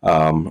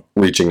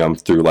reaching them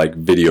through like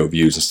video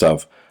views and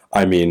stuff.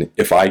 I mean,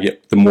 the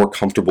more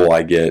comfortable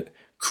I get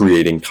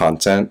creating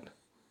content,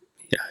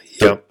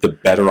 the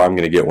better I'm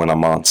going to get when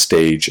I'm on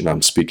stage and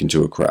I'm speaking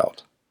to a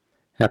crowd.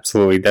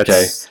 Absolutely.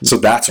 Okay. So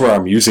that's where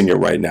I'm using it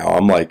right now.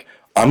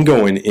 I'm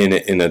going in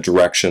it in a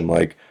direction,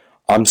 like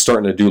I'm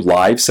starting to do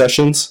live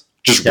sessions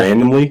just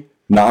randomly.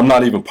 Now I'm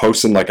not even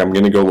posting like I'm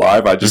going to go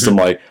live. I just am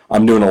like,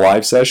 I'm doing a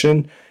live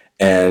session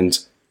and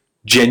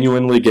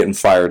genuinely getting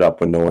fired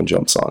up when no one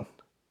jumps on.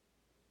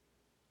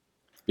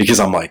 Because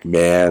I'm like,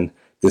 man,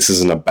 this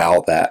isn't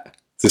about that.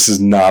 This is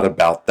not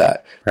about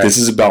that. Right. This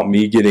is about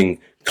me getting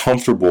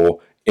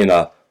comfortable in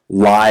a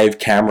live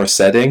camera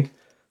setting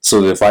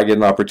so that if I get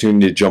an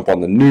opportunity to jump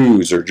on the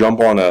news or jump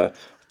on a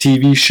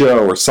TV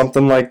show or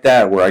something like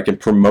that where I can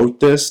promote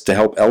this to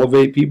help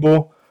elevate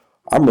people,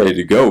 I'm ready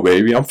to go,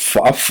 baby. I'm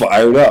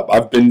fired up.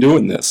 I've been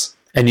doing this.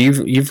 And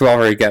you've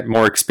already got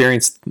more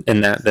experience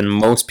in that than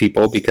most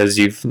people because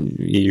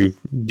you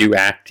do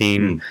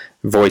acting,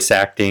 voice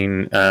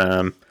acting.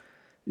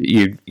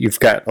 You've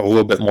got a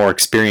little bit more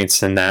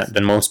experience in that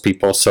than most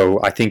people.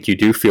 So I think you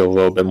do feel a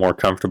little bit more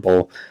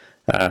comfortable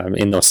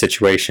in those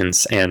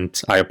situations.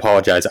 And I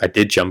apologize. I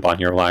did jump on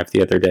your live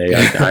the other day.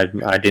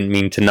 I didn't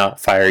mean to not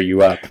fire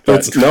you up.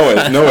 But.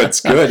 No,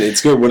 it's good.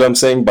 It's good. What I'm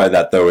saying by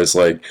that though is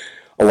like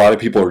a lot of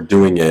people are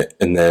doing it,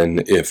 and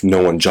then if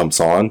no one jumps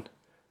on,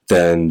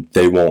 then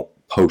they won't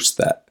post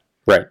that.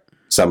 Right.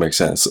 Does that make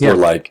sense? Yeah.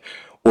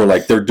 Or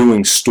like they're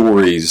doing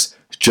stories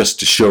just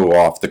to show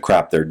off the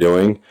crap they're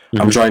doing.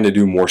 Mm-hmm. I'm trying to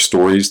do more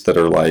stories that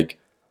are like,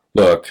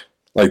 look,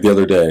 like the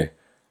other day,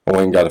 I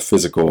went and got a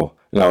physical,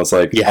 and I was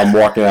like, I'm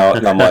walking out,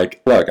 and I'm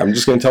like, look, I'm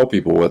just going to tell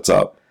people what's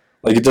up.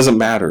 Like, it doesn't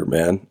matter,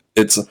 man.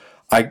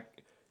 I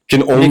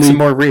can only... It makes it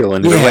more real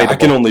and relatable. I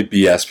can only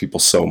BS people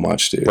so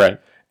much, dude. Right.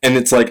 And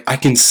it's like, I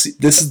can see...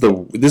 This is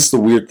the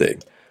weird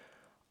thing.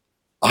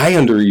 I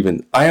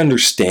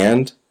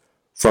understand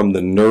from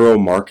the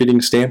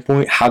neuromarketing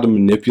standpoint how to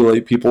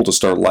manipulate people to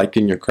start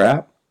liking your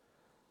crap.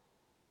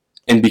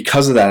 And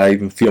because of that, I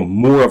even feel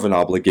more of an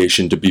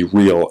obligation to be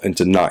real and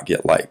to not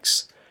get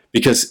likes.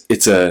 Because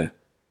it's a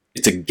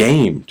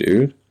game,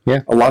 dude.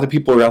 Yeah. A lot of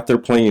people are out there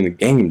playing a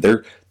game.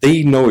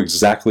 They know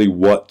exactly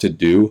what to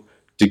do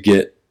to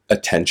get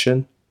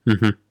attention.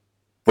 Mm-hmm.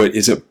 But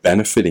is it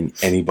benefiting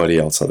anybody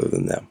else other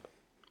than them?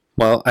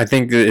 Well, I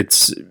think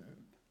it's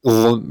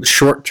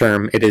short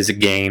term, it is a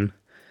game.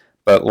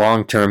 But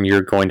long term,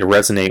 you're going to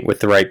resonate with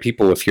the right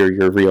people if you're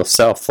your real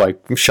self. Like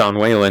Sean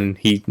Whalen,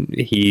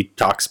 he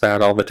talks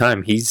about all the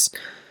time.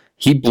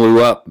 He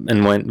blew up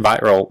and went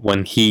viral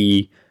when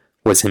he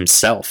was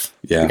himself.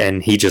 Yeah.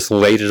 And he just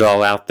laid it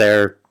all out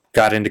there,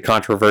 got into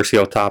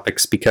controversial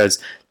topics because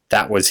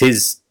that was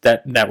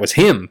that was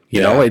him.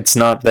 You know, it's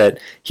not that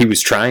he was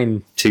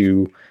trying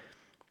to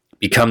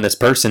become this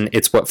person.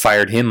 It's what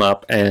fired him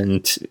up,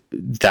 and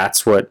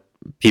that's what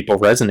people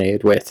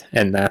resonated with,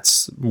 and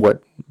that's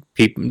what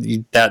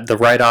that the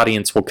right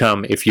audience will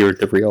come if you're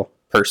the real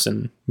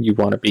person you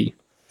want to be.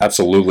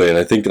 Absolutely. And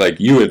I think like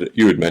you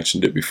had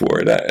mentioned it before,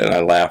 and I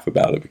laugh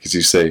about it because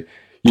you say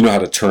you know how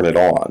to turn it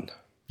on.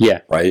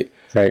 Yeah. Right?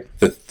 Right.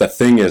 The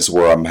thing is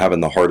where I'm having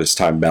the hardest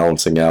time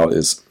balancing out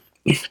is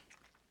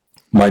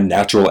my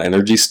natural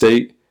energy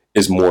state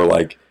is more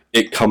like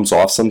it comes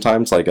off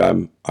sometimes like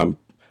I'm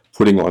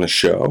putting on a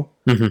show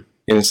in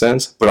a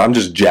sense, but I'm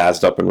just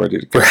jazzed up and ready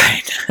to go.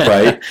 Right.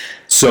 Right?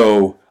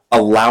 So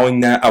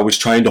allowing that, I was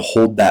trying to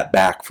hold that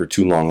back for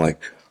too long.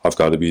 Like, I've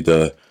got to be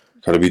the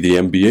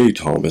MBA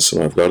Thomas,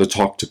 and I've got to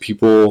talk to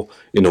people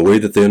in a way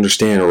that they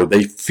understand or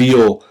they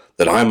feel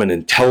that I'm an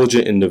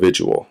intelligent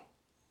individual.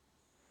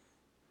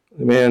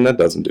 Man, that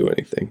doesn't do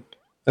anything.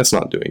 That's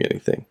not doing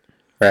anything.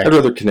 Right. I'd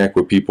rather connect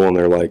with people and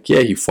they're like,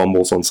 yeah, he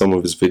fumbles on some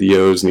of his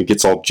videos and he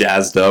gets all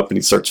jazzed up and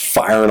he starts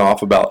firing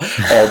off about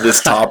all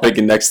this topic,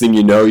 and next thing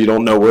you know, you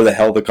don't know where the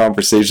hell the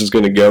conversation's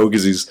going to go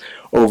because he's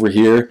over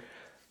here.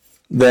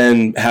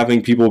 Then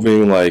having people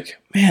being like,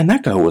 man,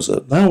 that was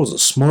a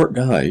smart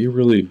guy. You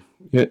really,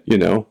 you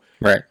know,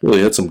 right,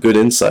 really had some good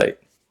insight.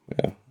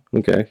 Yeah,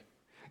 okay.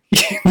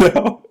 You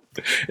know?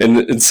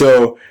 And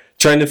so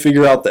trying to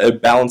figure out,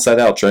 balance that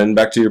out, Trent,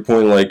 back to your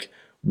point, like,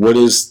 what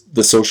is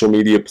the social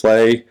media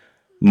play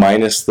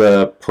minus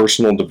the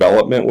personal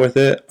development with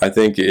it? I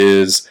think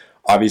is,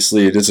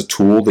 obviously it is a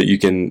tool that you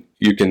can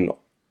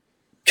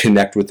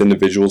connect with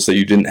individuals that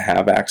you didn't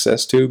have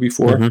access to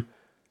before.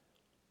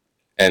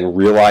 And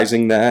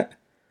realizing that,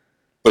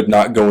 but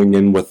not going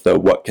in with the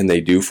what can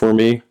they do for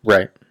me?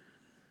 Right.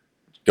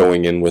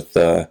 Going in with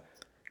the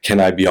can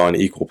I be on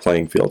equal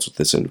playing fields with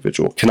this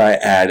individual? Can I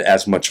add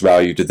as much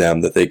value to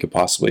them that they could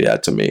possibly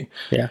add to me?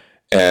 Yeah.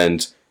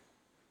 And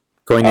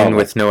going in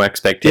with no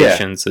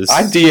expectations is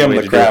I DM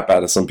the crap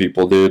out of some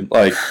people, dude.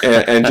 Like,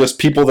 and just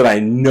people that I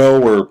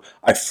know or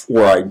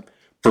I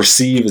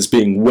perceive as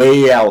being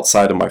way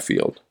outside of my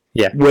field.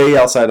 Yeah. Way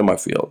outside of my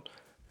field.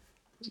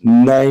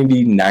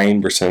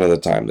 99% of the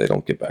time they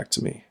don't get back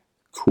to me.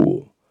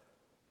 Cool.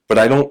 But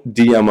I don't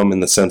DM them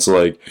in the sense of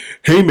like,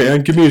 hey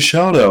man, give me a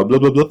shout out, blah,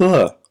 blah, blah,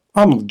 blah.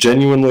 I'm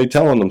genuinely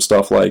telling them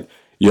stuff like,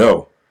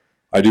 yo,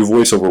 I do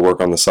voiceover work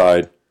on the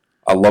side.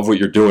 I love what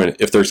you're doing.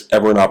 If there's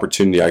ever an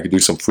opportunity I could do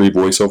some free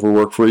voiceover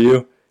work for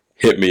you,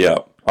 hit me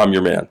up. I'm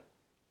your man.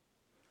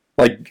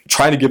 Like,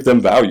 trying to give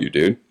them value,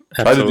 dude.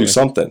 Absolutely. Try to do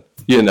something,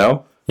 you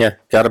know? Yeah,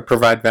 got to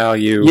provide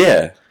value.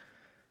 Yeah.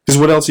 Because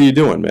what else are you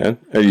doing, man?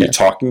 Are you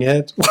talking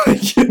heads?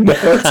 Like, you know,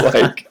 it's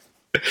like,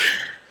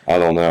 I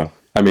don't know.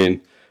 I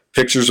mean,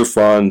 pictures are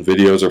fun.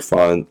 Videos are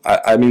fun.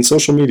 I mean,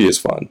 social media is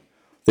fun.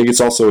 I think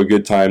it's also a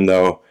good time,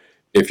 though,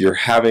 if you're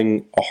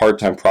having a hard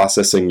time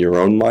processing your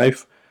own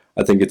life,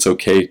 I think it's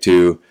okay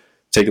to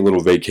take a little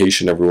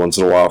vacation every once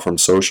in a while from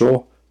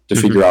social to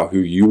figure out who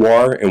you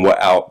are and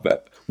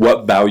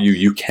what value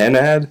you can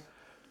add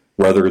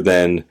rather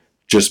than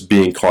just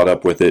being caught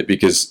up with it,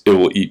 because it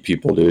will eat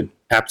people, dude.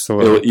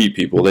 Absolutely. It will eat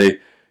people.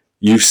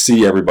 You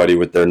see everybody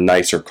with their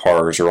nicer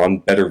cars or on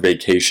better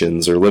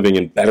vacations or living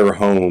in better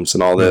homes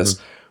and all this,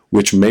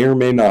 which may or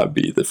may not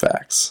be the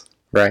facts.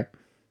 Right.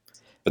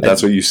 But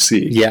that's what you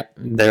see. Yeah,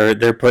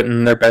 they're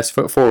putting their best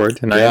foot forward,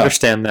 and I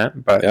understand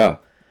that,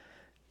 but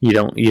you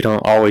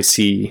don't always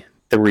see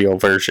the real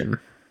version.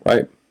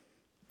 Right.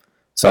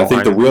 So I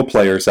think the real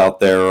players out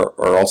there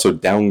are also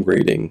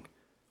downgrading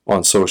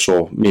on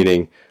social,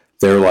 meaning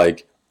they're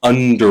like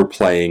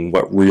underplaying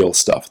what real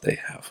stuff they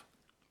have.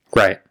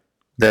 Right.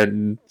 That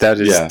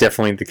is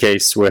definitely the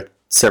case with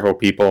several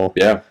people.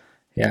 Yeah.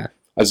 Yeah.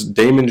 As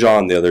Damon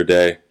John the other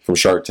day from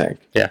Shark Tank.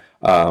 Yeah.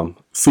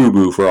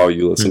 FUBU for all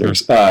you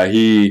listeners.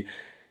 He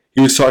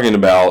was talking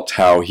about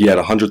how he had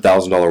a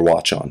 $100,000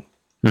 watch on.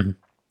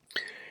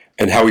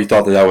 And how he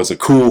thought that was a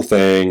cool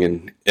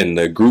thing, and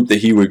the group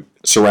that he would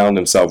surround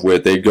himself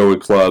with, they'd go to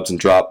clubs and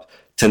drop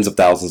tens of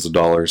thousands of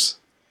dollars.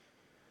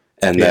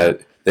 And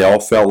that they all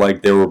felt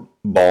like they were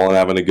balling,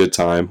 having a good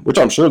time, which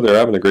I'm sure they're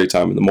having a great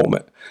time in the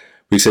moment.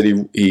 But he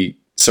said he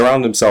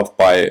surrounded himself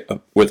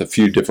with a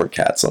few different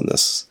cats on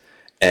this.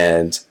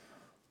 And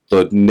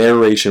the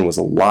narration was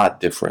a lot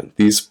different.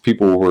 These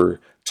people were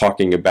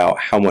talking about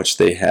how much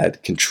they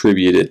had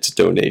contributed to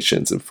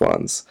donations and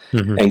funds.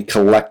 And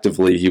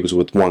collectively, he was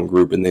with one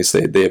group, and they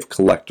say they have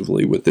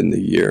collectively, within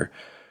the year,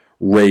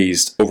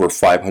 raised over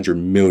 $500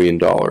 million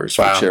for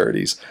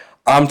charities.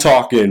 I'm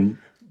talking,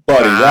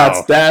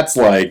 buddy, that's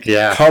like,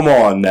 come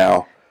on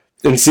now.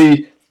 And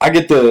see,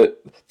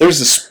 there's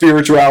a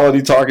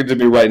spirituality talking to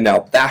me right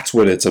now. That's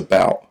what it's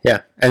about.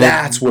 Yeah. And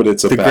that's what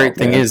it's about. The great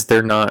thing is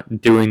they're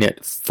not doing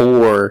it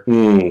for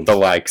the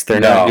likes. They're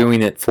not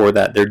doing it for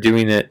that. They're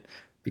doing it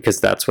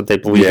because that's what they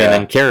believe in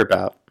and care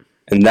about.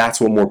 And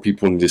that's what more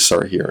people need to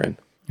start hearing.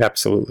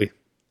 Absolutely.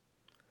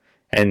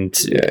 And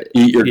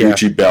eat your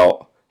Gucci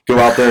belt. Go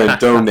out there and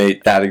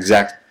donate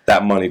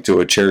that money to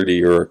a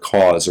charity or a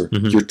cause, or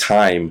your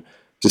time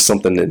to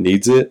something that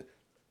needs it,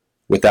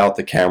 without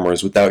the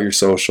cameras, without your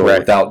social,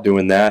 without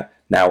doing that.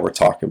 Now we're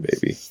talking,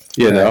 baby.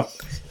 You know?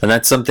 And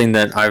that's something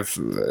that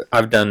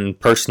I've done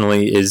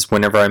personally is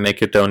whenever I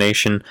make a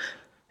donation,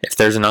 if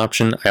there's an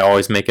option, I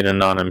always make it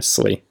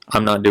anonymously.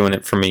 I'm not doing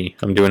it for me.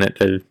 I'm doing it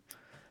to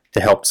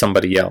help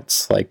somebody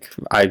else. Like,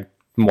 I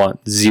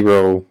want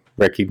zero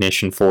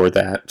recognition for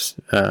that.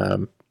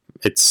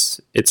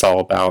 It's all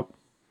about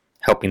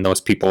helping those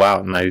people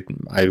out, and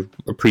I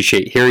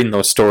appreciate hearing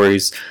those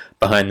stories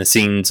behind the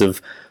scenes of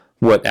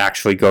what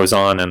actually goes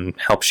on, and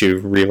helps you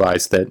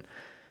realize that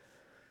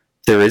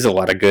there is a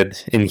lot of good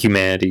in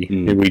humanity.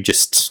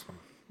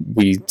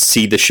 We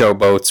see the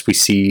showboats, we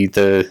see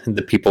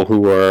the people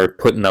who are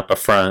putting up a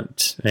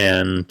front,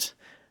 and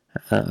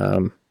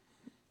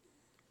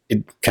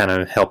it kind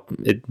of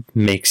it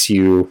makes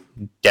you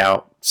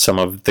doubt some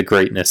of the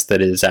greatness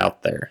that is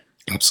out there.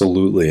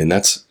 Absolutely. And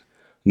that's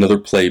another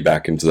play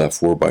back into that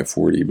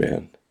 4x40,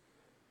 man.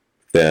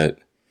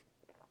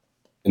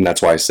 And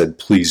that's why I said,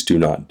 please do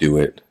not do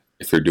it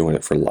if you're doing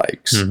it for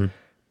likes. Mm-hmm.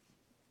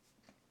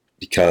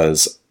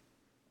 Because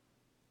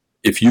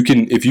if you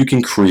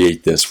can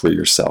create this for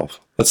yourself,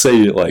 let's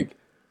say like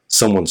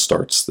someone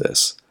starts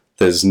this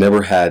that has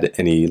never had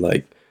any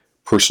like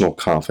personal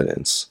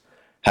confidence,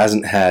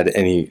 hasn't had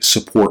any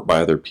support by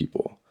other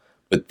people,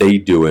 but they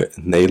do it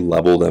and they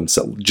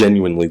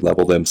genuinely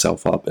level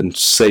themselves up, and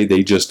say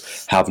they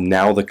just have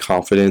now the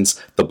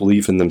confidence, the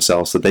belief in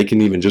themselves that they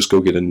can even just go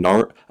get a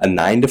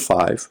 9 to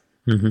 5,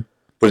 mm-hmm.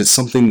 but it's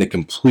something that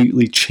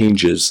completely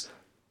changes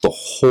the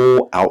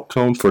whole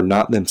outcome for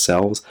not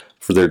themselves,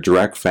 for their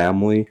direct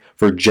family,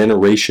 for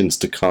generations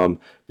to come,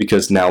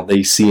 because now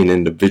they see an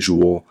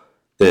individual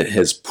that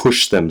has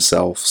pushed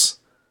themselves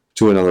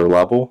to another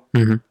level.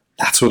 Mm-hmm.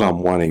 That's what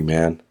I'm wanting,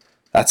 man.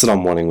 That's what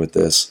I'm wanting with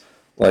this.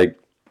 Like,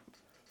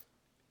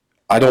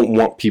 I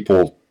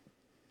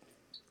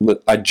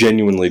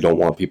genuinely don't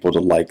want people to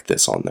like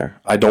this on there.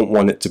 I don't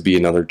want it to be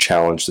another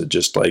challenge that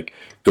just like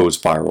goes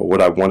viral.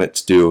 What I want it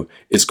to do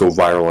is go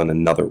viral in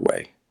another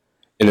way.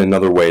 In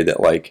another way that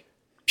like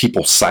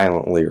people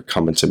silently are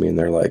coming to me and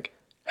they're like,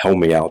 help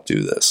me out,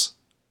 do this.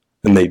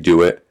 And they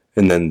do it.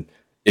 And then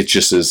it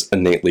just is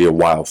innately a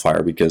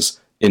wildfire, because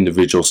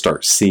individuals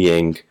start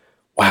seeing,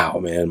 wow,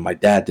 man, my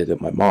dad did it,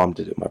 my mom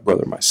did it, my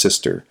brother, my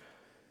sister.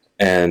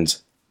 And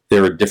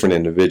they're a different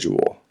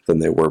individual than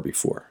they were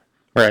before.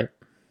 Right.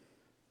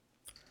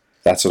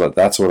 That's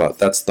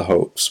the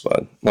hopes,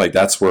 bud. Like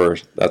that's where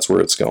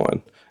it's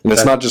going. And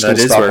it's not just going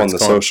to stop on the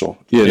social,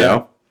 you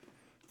know?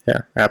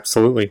 Yeah,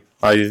 absolutely.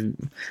 I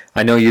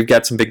know you've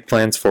got some big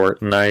plans for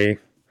it, and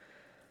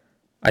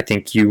I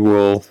think you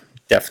will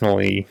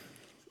definitely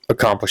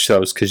accomplish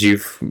those, because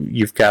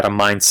you've got a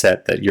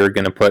mindset that you're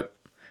going to put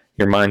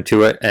your mind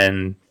to it,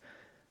 and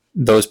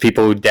those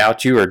people who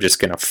doubt you are just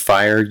going to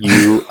fire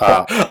you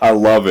up. I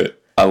love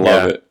it. I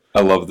love it.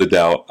 I love the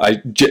doubt.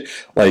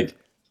 Like,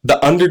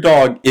 the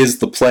underdog is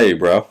the play,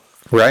 bro.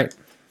 Right.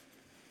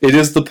 It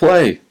is the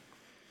play.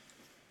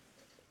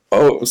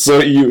 Oh, so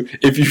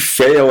if you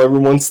fail,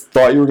 everyone's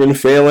thought you were going to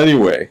fail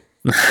anyway.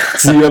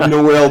 So you have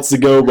nowhere else to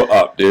go but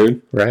up,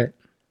 dude. Right.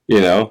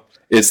 You know?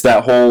 It's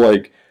that whole,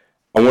 like,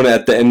 I want to,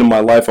 at the end of my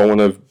life, I want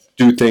to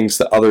do things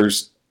that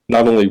others,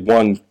 not only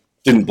one,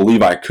 didn't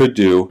believe I could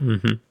do,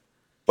 mm-hmm.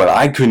 but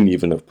I couldn't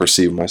even have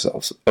perceived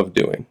myself of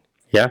doing.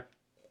 Yeah.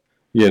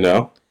 You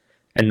know?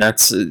 And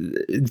that's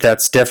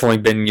definitely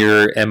been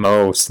your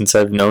MO since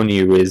I've known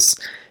you, is,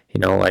 you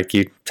know, like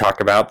you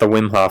talk about the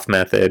Wim Hof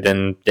method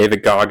and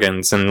David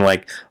Goggins and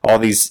like all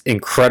these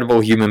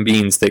incredible human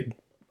beings that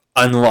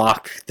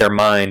unlock their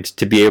mind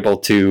to be able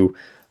to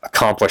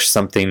accomplish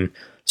something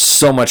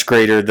so much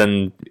greater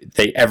than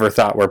they ever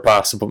thought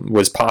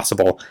was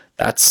possible.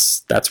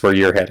 That's where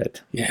you're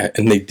headed. Yeah,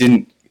 and they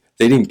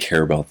didn't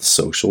care about the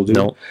social, dude.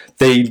 No.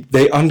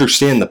 They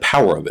understand the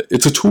power of it.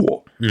 It's a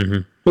tool.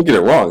 Mm-hmm. Don't get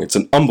it wrong. It's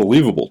an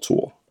unbelievable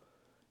tool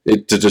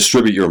to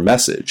distribute your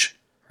message.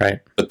 Right.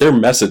 But their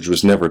message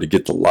was never to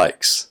get the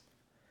likes.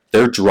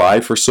 Their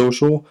drive for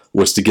social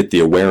was to get the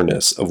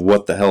awareness of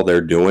what the hell they're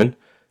doing,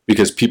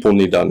 because people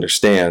need to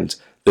understand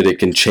that it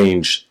can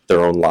change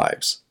their own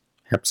lives.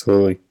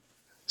 Absolutely.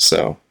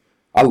 So,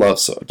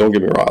 don't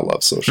get me wrong, I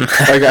love social.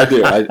 Like I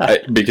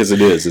do, because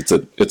it is.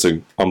 It's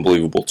an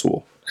unbelievable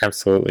tool.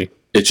 Absolutely.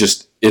 It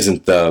just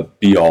isn't the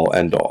be all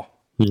end all.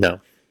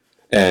 No.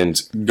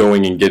 And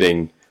going and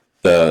getting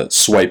the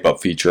swipe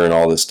up feature and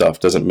all this stuff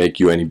doesn't make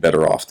you any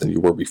better off than you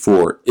were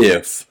before,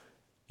 if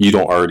you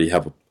don't already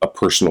have a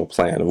personal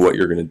plan of what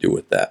you're going to do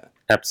with that.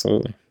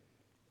 Absolutely.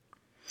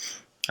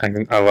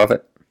 I love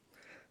it.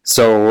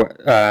 So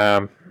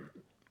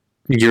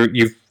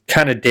you've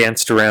kind of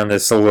danced around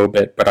this a little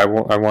bit, but I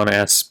want to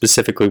ask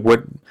specifically,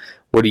 what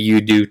do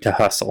you do to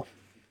hustle?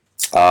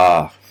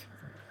 What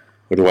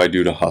do I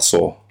do to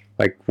hustle?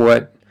 Like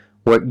what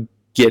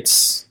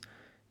gets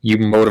you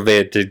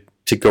motivated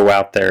to go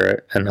out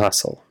there and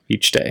hustle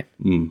each day?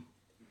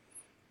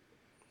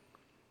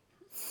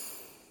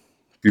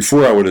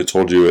 Before I would have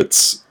told you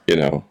it's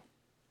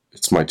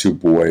my 2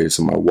 boys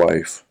and my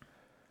wife.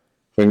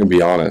 I'm going to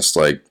be honest,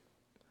 like,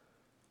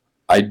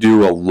 I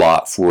do a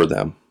lot for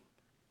them.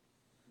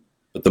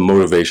 But the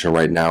motivation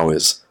right now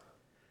is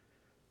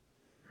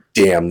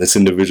damn, this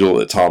individual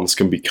that Thomas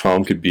can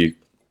become could be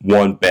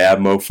one bad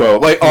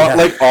mofo. Like,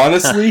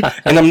 honestly,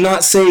 and I'm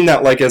not saying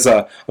that like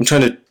I'm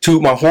trying to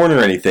toot my horn or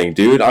anything,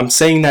 dude. I'm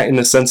saying that in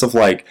the sense of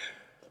like,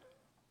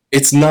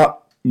 it's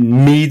not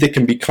me that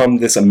can become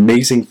this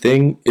amazing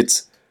thing.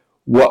 It's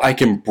what I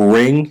can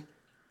bring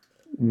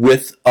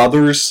with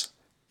others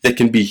that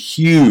can be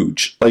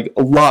huge, like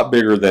a lot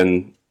bigger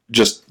than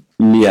just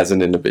me as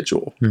an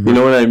individual. Mm-hmm. You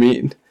know what I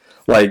mean?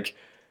 Like,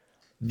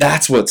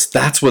 that's what's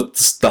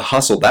the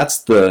hustle. That's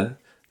the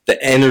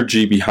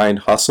energy behind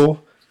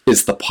hustle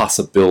is the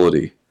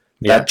possibility.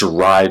 Yeah. That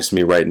drives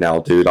me right now,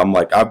 dude. I'm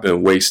like, I've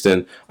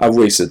wasted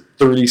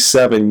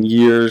 37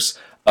 years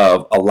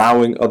of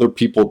allowing other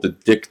people to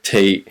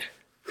dictate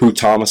who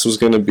Thomas was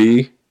going to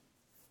be.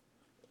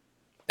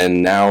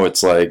 And now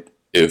it's like,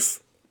 if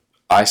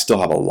I still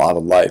have a lot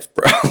of life,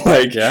 bro.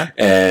 Like, yeah.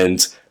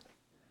 And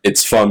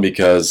it's fun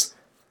because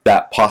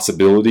that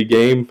possibility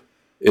game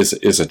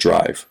is a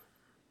drive.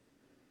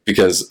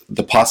 Because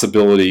the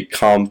possibility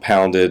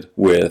compounded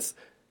with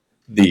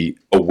the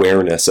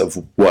awareness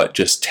of what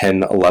just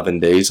 10, 11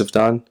 days have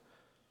done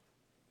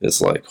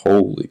is like,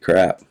 holy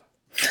crap.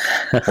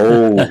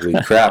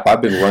 Holy crap.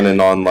 I've been running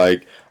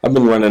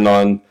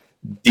on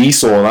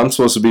diesel and I'm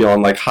supposed to be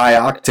on like high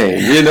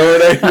octane. You know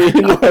what I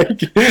mean?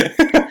 Like,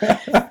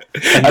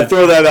 I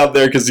throw that out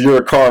there because you're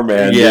a car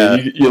man. Yeah.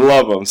 You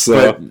love them.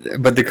 So.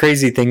 But the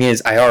crazy thing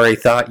is, I already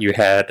thought you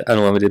had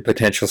unlimited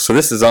potential. So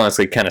this is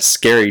honestly kind of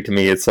scary to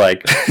me. It's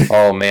like,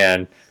 oh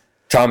man,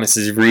 Thomas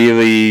is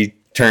really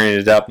turning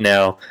it up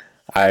now.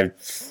 I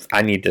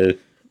need to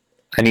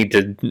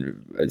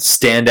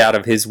stand out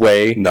of his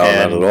way. No,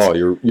 not at all.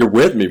 You're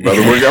with me,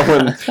 brother. We're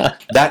going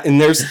that,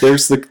 and there's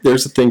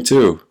the thing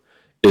too,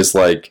 is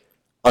like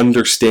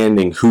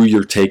understanding who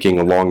you're taking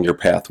along your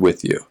path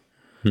with you.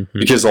 Mm-hmm.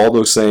 Because all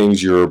those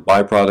sayings, you're a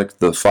byproduct,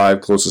 the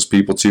 5 closest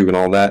people to you and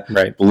all that,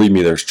 right. Believe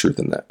me, there's truth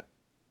in that.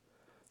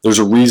 There's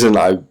a reason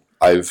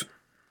I've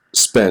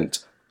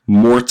spent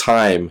more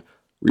time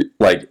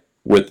like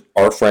with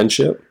our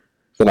friendship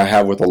than I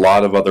have with a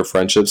lot of other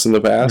friendships in the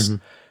past,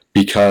 mm-hmm.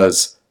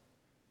 because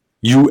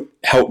you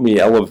help me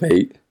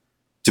elevate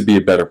to be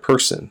a better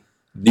person.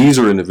 These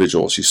are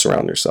individuals you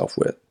surround yourself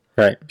with.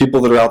 Right.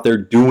 People that are out there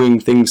doing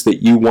things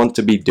that you want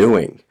to be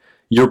doing.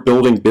 You're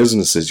building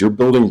businesses. You're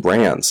building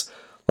brands.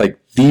 Like,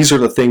 these are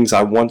the things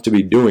I want to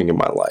be doing in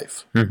my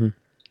life. Mm-hmm.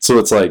 So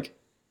it's like,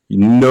 you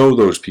know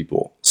those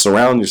people.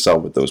 Surround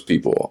yourself with those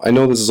people. I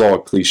know this is all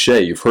a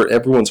cliche.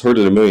 Everyone's heard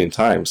it a million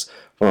times.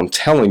 But I'm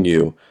telling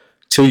you,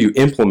 till you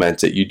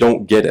implement it, you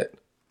don't get it.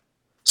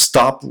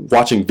 Stop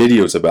watching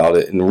videos about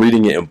it and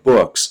reading it in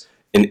books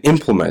and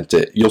implement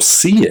it. You'll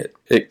see it.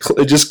 It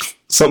just,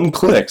 something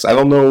clicks. I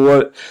don't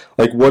know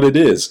what it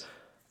is.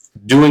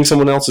 Doing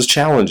someone else's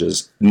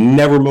challenges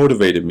never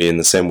motivated me in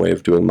the same way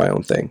of doing my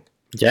own thing.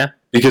 Yeah.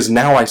 Because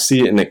now I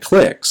see it and it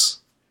clicks.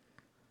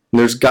 And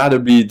there's got to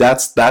be,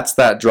 that's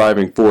that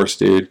driving force,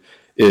 dude,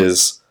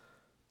 is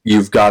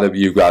you've got to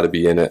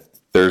be in it.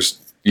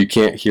 You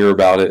can't hear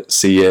about it,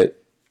 see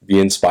it, be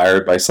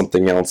inspired by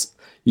something else.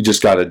 You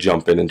just got to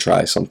jump in and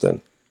try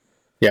something.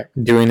 Yeah,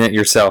 doing it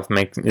yourself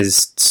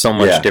is so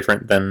much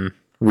different than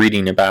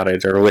reading about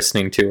it or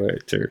listening to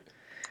it. Or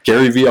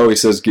Gary Vee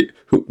always says,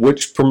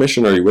 which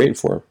permission are you waiting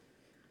for?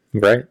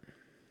 Right.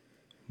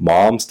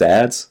 Moms,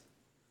 dads?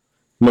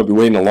 You might be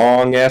waiting a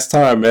long ass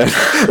time, man.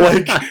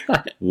 Like,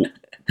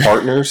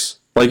 partners?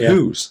 Like,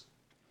 whose?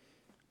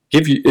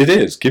 Give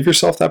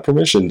yourself that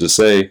permission to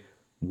say,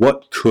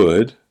 what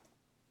could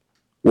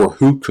or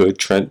who could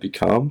Trent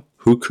become?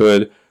 Who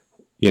could,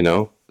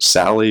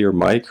 Sally or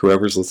Mike,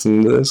 whoever's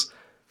listening to this,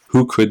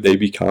 who could they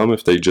become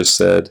if they just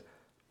said,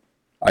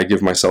 I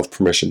give myself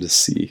permission to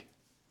see?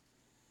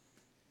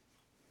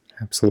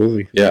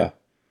 Absolutely. Yeah.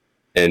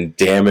 And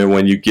damn it,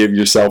 when you give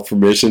yourself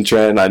permission,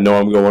 Trent, I know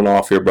I'm going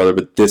off here, brother,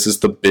 but this is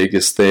the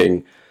biggest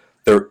thing.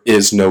 There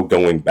is no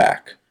going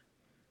back.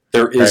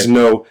 There is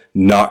no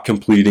not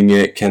completing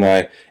it.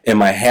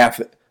 Am I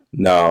half?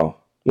 No.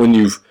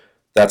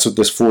 That's what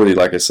this 40,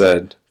 like I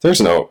said,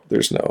 there's no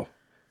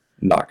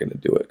not going to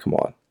do it. Come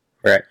on.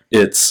 Right.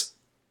 It's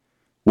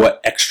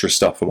what extra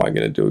stuff am I going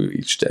to do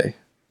each day?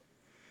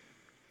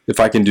 If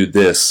I can do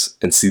this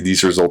and see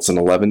these results in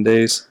 11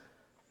 days,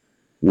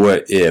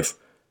 what if?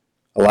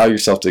 Allow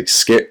yourself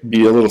to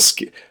be a little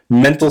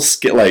mental,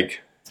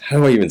 like, how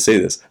do I even say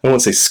this? I don't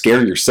want to say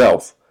scare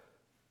yourself,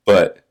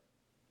 but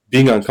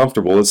being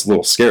uncomfortable is a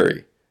little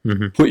scary.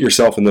 Mm-hmm. Put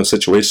yourself in those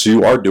situations so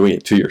you are doing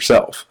it to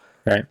yourself.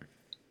 Right.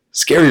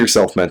 Scare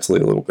yourself mentally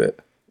a little bit.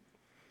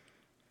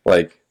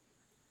 Like,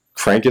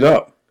 crank it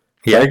up.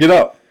 Yeah. Crank it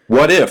up.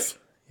 What if?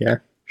 Yeah.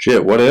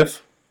 Shit, what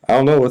if? I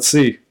don't know. Let's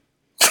see.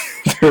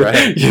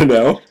 Right.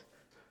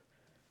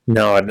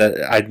 No,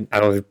 I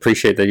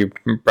appreciate that you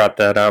brought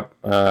that up.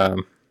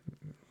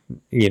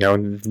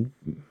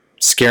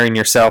 Scaring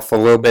yourself a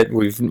little bit.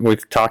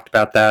 We've talked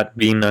about that,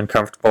 being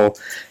uncomfortable.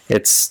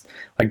 It's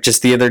like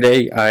just the other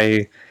day,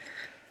 I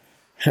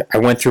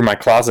went through my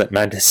closet and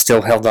I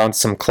still held on to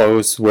some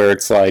clothes where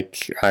it's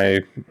like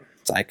I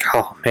it's like,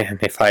 oh man,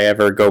 if I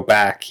ever go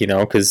back,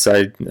 because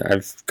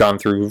I've gone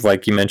through,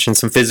 like you mentioned,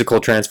 some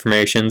physical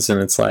transformations,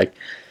 and it's like,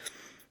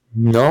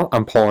 no,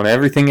 I'm pulling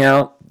everything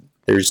out.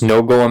 There's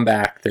no going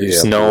back.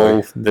 That's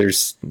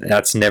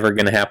never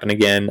going to happen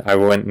again. I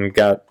went and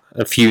got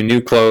a few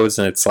new clothes,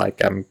 and it's like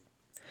and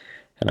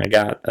I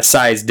got a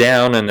size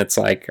down, and it's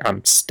like,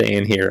 I'm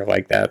staying here.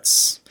 Like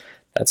that's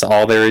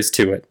all there is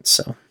to it.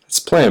 So it's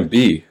plan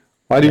B.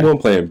 Why do you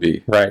want plan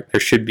B? Right. There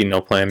should be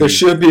no plan B. There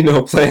should be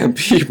no plan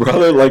B,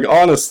 brother. Like,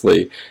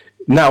 honestly.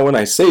 Now, when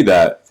I say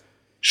that,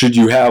 should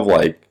you have,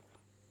 like,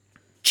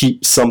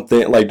 keep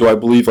something, like, do I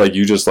believe, like,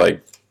 you just,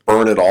 like,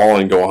 burn it all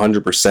and go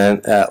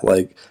 100% at,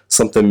 like,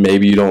 something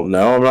maybe you don't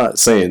know? I'm not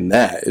saying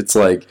that. It's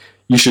like,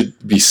 you should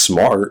be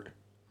smart.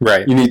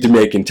 Right. You need to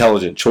make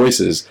intelligent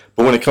choices.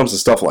 But when it comes to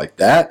stuff like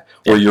that,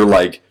 where you're,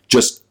 like,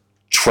 just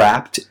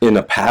trapped in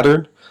a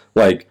pattern,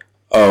 like,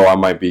 oh, I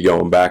might be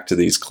going back to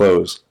these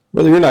clothes.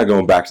 Brother, you're not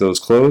going back to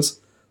those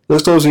clothes.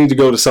 Those clothes need to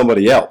go to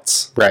somebody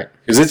else. Right.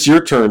 Because it's your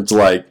turn to,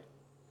 like,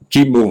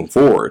 keep moving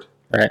forward.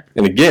 Right.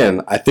 And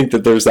again, I think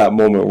that there's that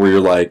moment where you're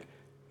like,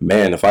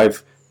 man, if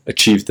I've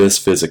achieved this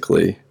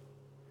physically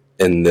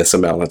in this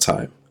amount of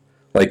time,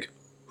 like,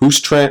 who's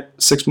Trent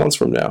 6 months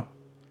from now?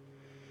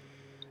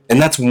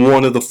 And that's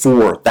one of the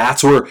 4.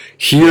 That's where,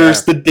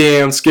 here's the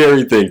damn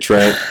scary thing,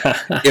 Trent.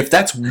 If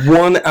that's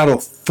 1 out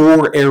of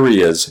 4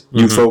 areas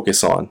you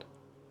focus on,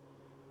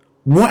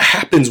 what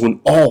happens when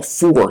all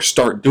 4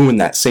 start doing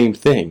that same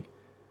thing?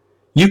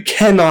 You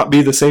cannot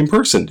be the same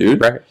person,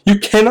 dude. Right. You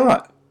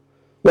cannot.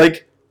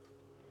 Like,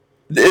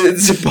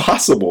 it's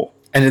impossible.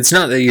 And it's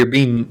not that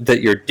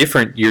you're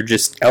different. You're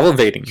just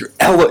elevating.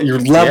 You're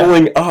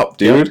leveling up,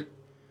 dude. Yep.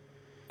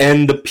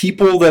 And the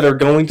people that are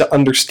going to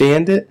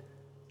understand it,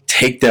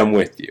 take them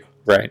with you.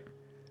 Right.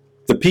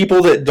 The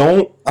people that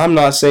don't, I'm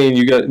not saying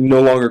you got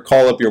no longer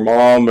call up your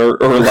mom or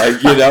like,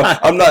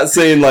 I'm not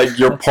saying like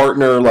your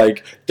partner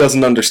like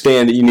doesn't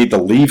understand that you need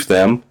to leave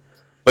them.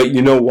 But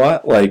you know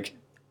what? Like,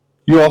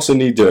 you also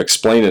need to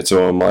explain it to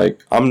them.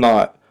 Like, I'm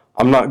not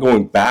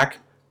going back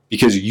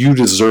because you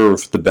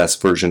deserve the best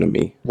version of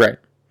me. Right.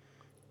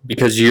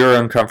 Because you're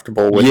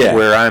uncomfortable with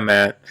where I'm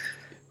at,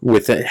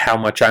 with how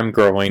much I'm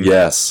growing.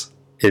 Yes.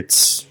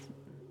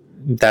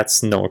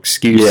 That's no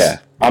excuse. Yeah.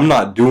 I'm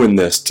not doing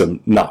this to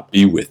not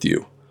be with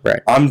you.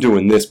 Right. I'm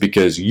doing this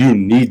because you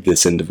need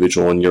this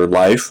individual in your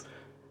life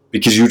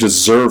because you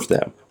deserve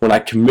them. When I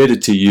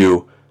committed to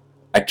you,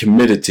 I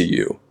committed to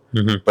you.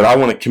 Mm-hmm. But I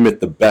want to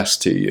commit the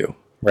best to you.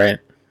 Right.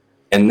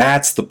 And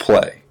that's the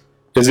play.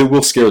 Because it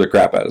will scare the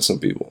crap out of some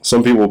people.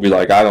 Some people will be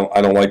like, I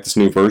don't like this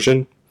new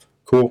version.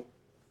 Cool.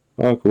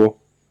 Oh, cool.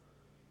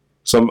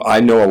 I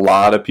know a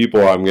lot of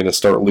people I'm going to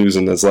start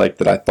losing as like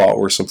that I thought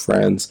were some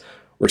friends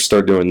or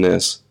start doing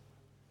this.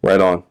 Right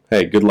on.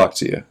 Hey, good luck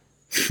to you.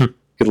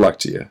 Good luck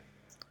to you.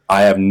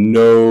 I have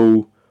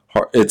no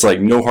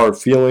hard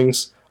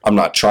feelings. I'm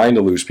not trying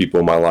to lose people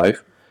in my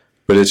life,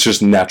 but it's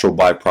just a natural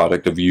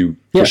byproduct of you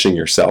pushing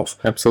yourself.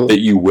 Absolutely.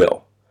 That you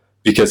will.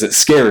 Because it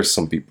scares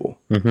some people.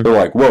 Mm-hmm. They're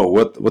like, whoa,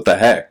 what the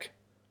heck?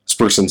 This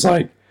person's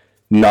like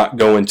not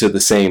going to the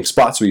same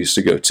spots we used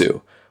to go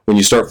to. When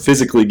you start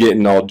physically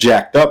getting all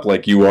jacked up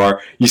like you are,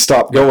 you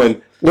stop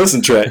going,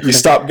 listen, Trent, you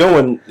stop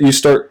going, you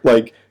start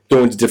like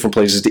going to different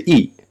places to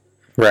eat.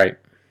 Right.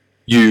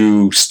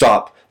 You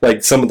stop,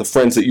 like some of the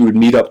friends that you would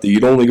meet up that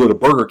you'd only go to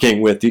Burger King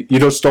with, you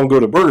just don't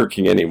go to Burger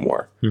King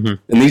anymore. Mm-hmm.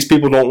 And these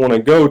people don't want to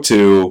go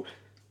to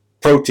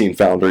Protein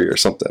Foundry or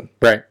something.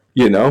 Right.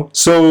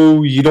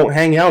 So you don't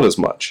hang out as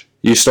much.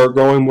 You start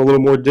growing a little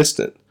more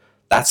distant.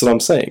 That's what I'm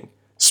saying.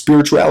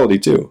 Spirituality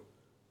too.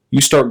 You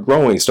start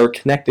growing, start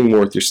connecting more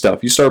with your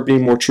stuff. You start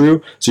being more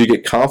true, so you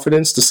get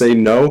confidence to say,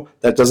 no,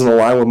 that doesn't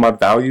align with my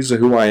values of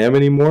who I am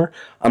anymore.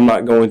 I'm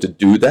not going to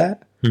do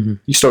that. Mm-hmm.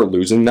 You start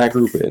losing that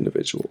group of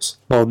individuals.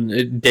 Well,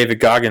 David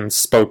Goggins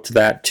spoke to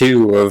that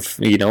too, of,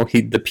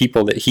 the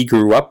people that he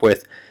grew up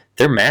with,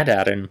 they're mad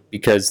at him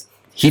because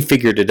he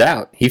figured it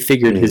out. He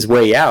figured his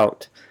way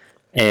out,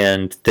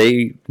 and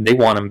they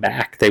want him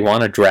back. They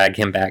want to drag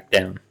him back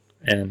down.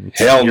 And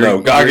hell no,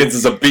 Goggins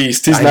is a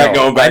beast. He's not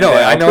going back down.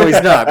 I know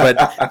he's not,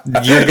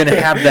 but you're going to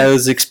have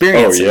those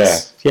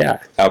experiences. Oh,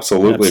 yeah.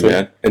 Absolutely,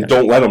 man. And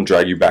don't let them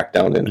drag you back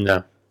down in it.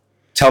 No.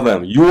 Tell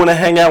them, you want to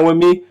hang out with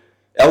me?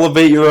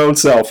 Elevate your own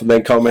self and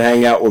then come and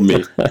hang out with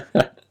me.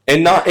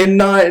 and not in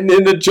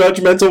a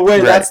judgmental way.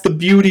 Right. That's the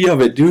beauty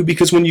of it, dude,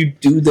 because when you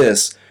do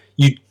this,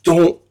 you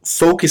don't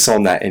focus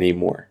on that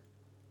anymore.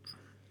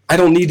 I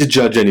don't need to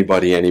judge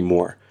anybody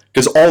anymore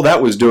because all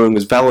that was doing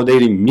was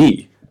validating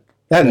me.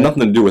 That had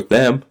nothing to do with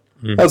them.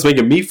 Mm-hmm. That was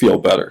making me feel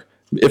better.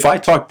 If I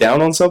talk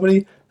down on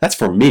somebody, that's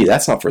for me.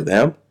 That's not for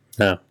them.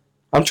 No.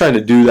 I'm trying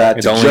to do that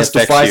to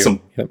justify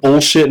some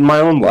bullshit in my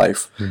own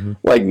life. Mm-hmm.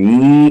 Like,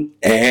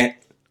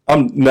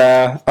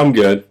 I'm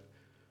good.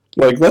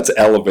 Like, let's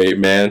elevate,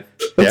 man.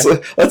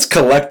 Let's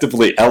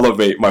collectively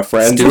elevate, my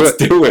friends. Let's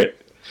do it.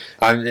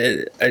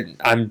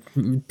 I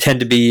tend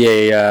to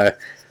be a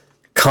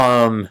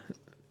calm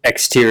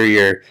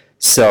exterior,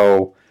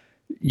 so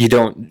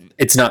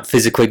it's not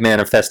physically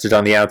manifested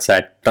on the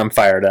outside. I'm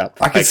fired up.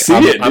 I can see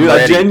it, dude.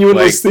 I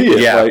genuinely see it.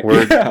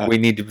 Yeah, we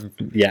need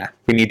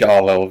to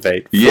all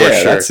elevate. For yeah,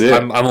 sure. That's it.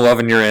 I'm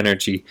loving your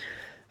energy.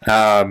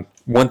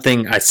 One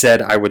thing I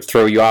said I would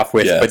throw you off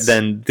with, but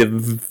then the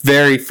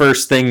very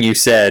first thing you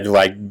said,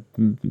 like,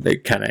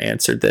 it kind of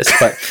answered this.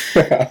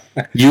 But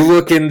you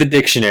look in the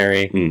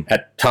dictionary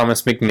at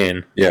Thomas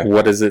McMinn. Yeah.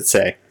 What does it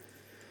say?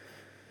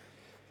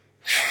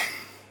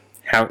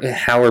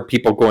 How are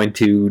people going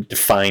to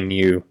define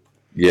you?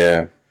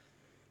 Yeah,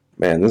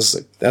 man, that's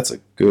a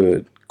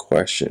good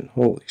question.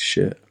 Holy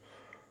shit!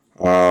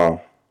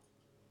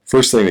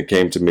 First thing that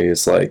came to me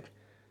is like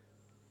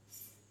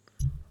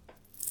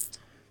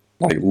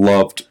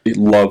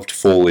loved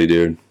fully,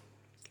 dude.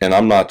 And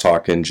I'm not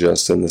talking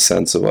just in the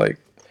sense of like,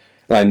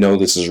 and I know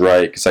this is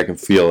right because I can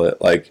feel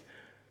it. Like,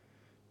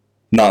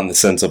 not in the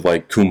sense of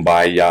like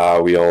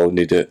kumbaya, we all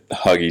need to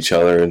hug each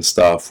other and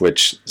stuff,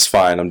 which is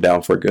fine. I'm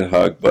down for a good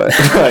hug, but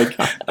like,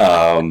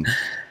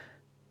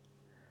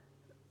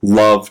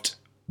 loved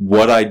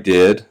what I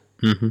did,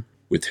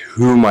 with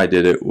whom I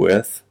did it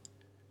with,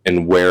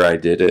 and where I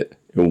did it,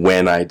 and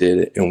when I did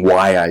it, and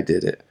why I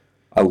did it.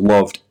 I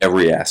loved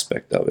every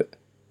aspect of it.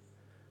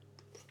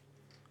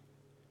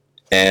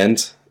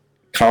 And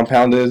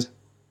compounded,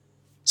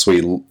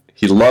 so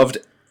he loved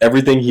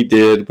everything he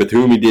did, with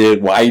whom he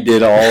did, why he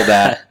did all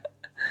that,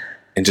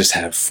 and just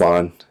have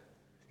fun.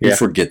 We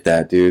forget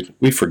that, dude.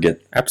 We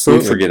forget.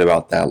 Absolutely. We forget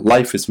about that.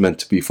 Life is meant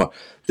to be fun.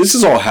 This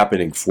is all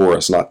happening for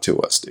us, not to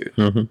us,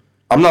 dude.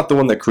 I'm not the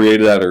one that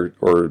created that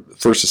or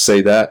first to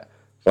say that,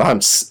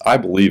 but I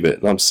believe it,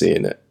 and I'm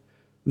seeing it.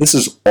 This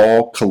is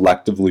all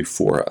collectively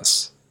for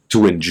us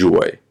to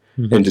enjoy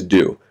and to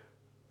do.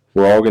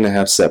 We're all going to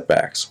have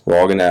setbacks. We're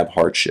all going to have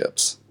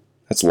hardships.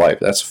 That's life.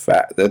 That's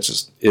fact. That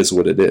just is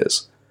what it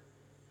is.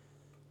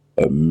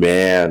 But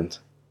man,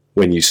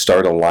 when you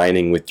start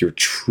aligning with your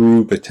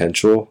true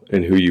potential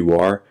and who you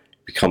are,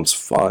 it becomes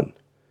fun.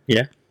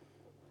 Yeah.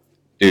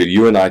 Dude,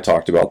 you and I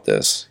talked about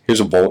this.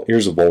 Here's a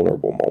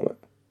vulnerable moment.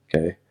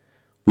 Okay.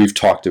 We've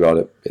talked about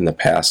it in the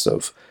past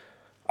of,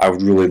 I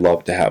would really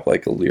love to have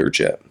like a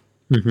Learjet.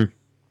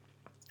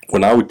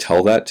 When I would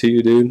tell that to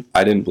you, dude,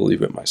 I didn't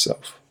believe it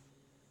myself.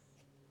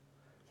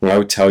 When I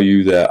would tell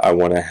you that I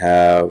want to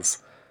have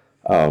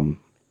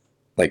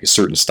like a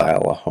certain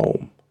style of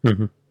home,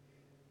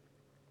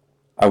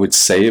 I would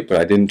say it, but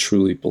I didn't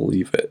truly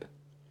believe it.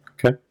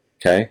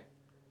 Okay?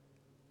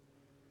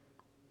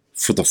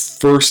 For the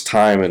first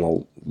time in a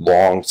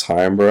long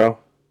time, bro,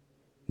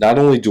 not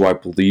only do I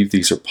believe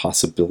these are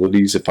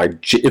possibilities if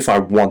I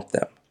want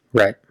them.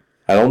 Right.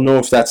 I don't know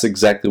if that's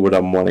exactly what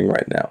I'm wanting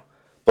right now.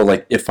 But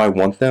like, if I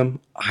want them,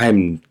 I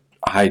am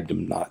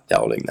not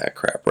doubting that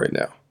crap right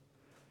now.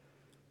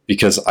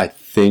 Because I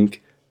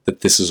think that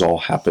this is all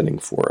happening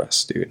for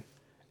us, dude.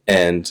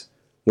 And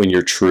when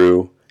you're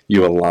true,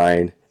 you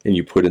align, and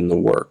you put in the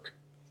work,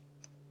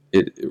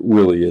 it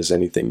really is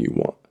anything you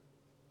want.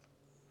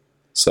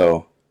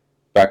 So,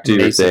 back to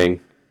your thing.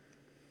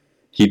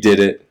 He did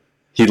it.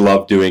 He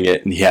loved doing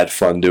it, and he had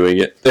fun doing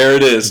it. There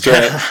it is,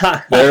 Trent.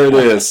 There it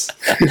is.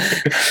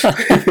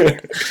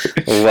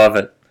 Love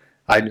it.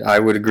 I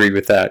would agree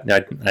with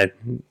that.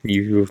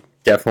 You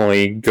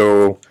definitely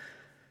go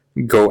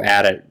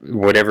at it.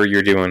 Whatever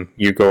you're doing,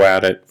 you go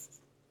at it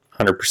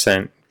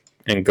 100%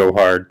 and go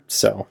hard.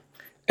 So,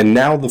 and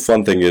now the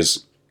fun thing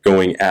is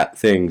going at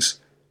things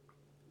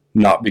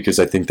not because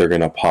I think they're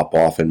going to pop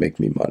off and make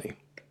me money.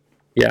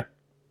 Yeah.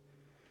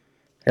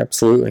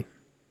 Absolutely.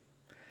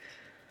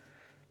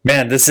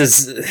 Man, this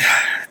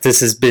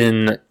has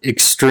been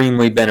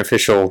extremely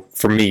beneficial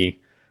for me.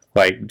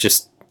 Like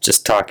just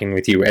talking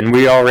with you, and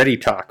we already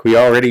talk. We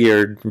already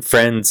are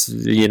friends,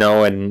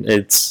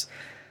 and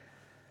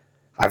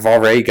I've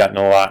already gotten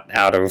a lot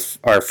out of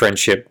our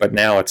friendship, but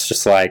now it's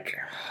just like,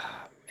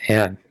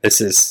 man, this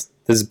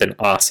has been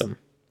awesome.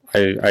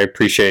 I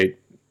appreciate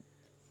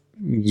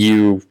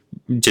you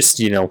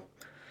just,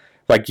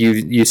 like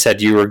you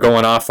said, you were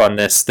going off on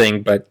this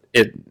thing, but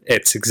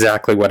it's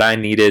exactly what I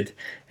needed,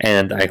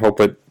 and I hope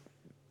it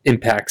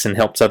impacts and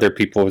helps other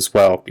people as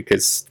well,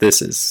 because this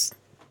has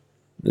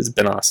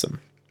been awesome.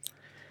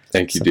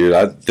 Thank you,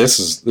 dude. This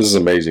is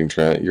amazing,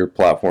 Trent. Your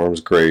platform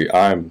is great.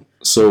 I'm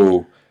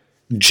so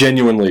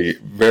genuinely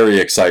very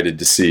excited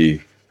to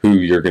see who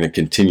you're going to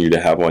continue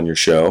to have on your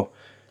show.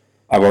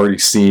 I've already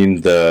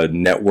seen the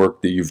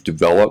network that you've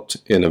developed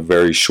in a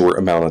very short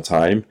amount of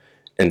time,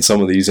 and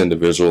some of these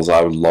individuals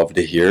I would love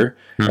to hear.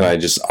 And I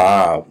just,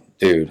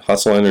 dude,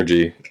 Hustle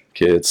Energy,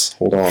 kids,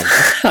 hold on.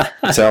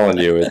 I'm telling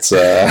you,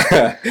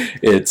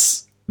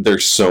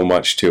 there's so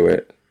much to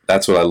it.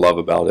 That's what I love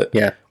about it.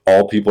 Yeah.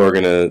 All people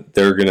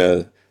they're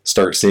gonna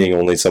start seeing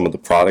only some of the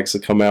products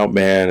that come out.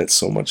 Man, it's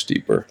so much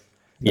deeper.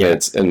 Yeah,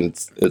 it's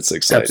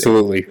exciting.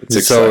 Absolutely. It's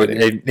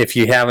exciting. So if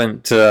you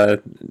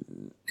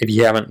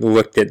haven't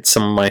looked at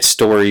some of my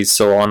stories,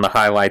 so on the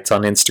highlights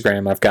on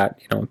Instagram, I've got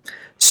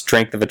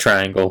strength of a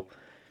triangle.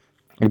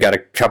 I've got a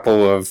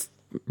couple of,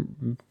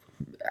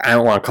 I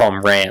don't want to call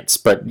them rants,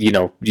 but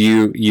you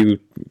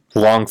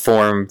long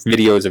form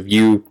videos of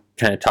you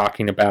kind of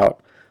talking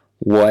about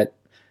what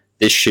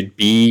this should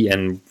be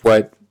and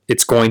what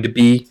it's going to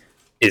be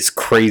is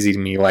crazy to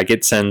me. Like,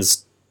 it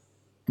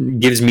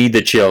gives me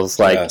the chills.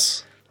 Like,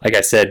 Yes. Like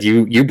I said,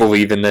 you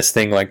believe in this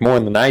thing like more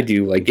than I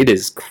do. Like, it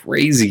is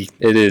crazy.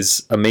 It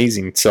is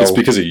amazing. So It's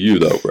because of you,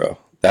 though, bro.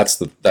 That's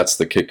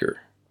the kicker.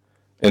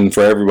 And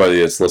for everybody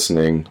that's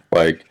listening,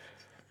 like,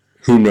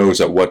 who knows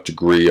at what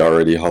degree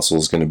already Hustle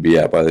is going to be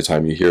at by the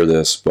time you hear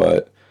this,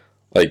 but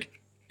like,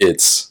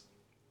 it's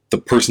the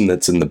person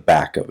that's in the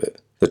back of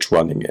it that's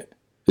running it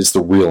is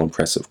the real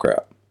impressive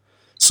crap.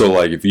 So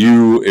like, if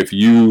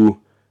you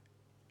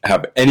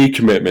have any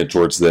commitment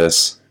towards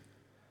this,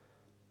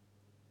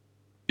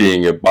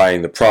 being it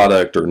buying the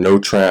product or no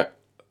Trent,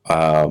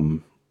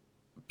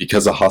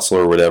 because of Hustle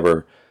or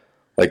whatever,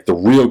 like, the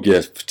real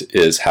gift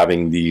is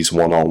having these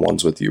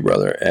one-on-ones with you,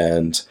 brother.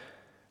 And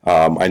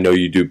I know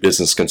you do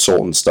business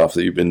consultant stuff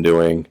that you've been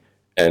doing.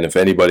 And if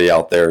anybody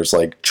out there is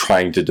like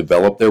trying to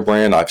develop their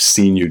brand, I've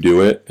seen you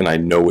do it and I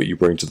know what you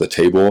bring to the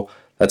table.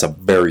 That's a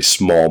very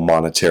small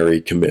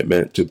monetary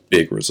commitment to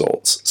big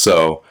results.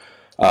 So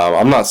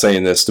I'm not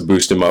saying this to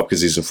boost him up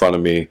because he's in front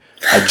of me.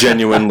 I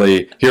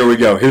genuinely, here we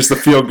go. Here's the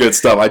feel good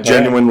stuff. I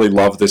genuinely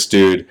love this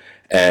dude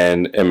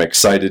and am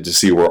excited to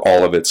see where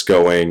all of it's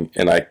going.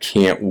 And I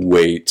can't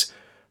wait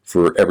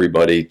for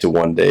everybody to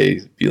one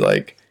day be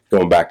like,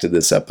 going back to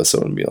this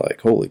episode and be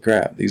like, holy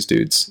crap, these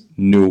dudes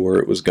knew where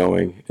it was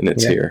going and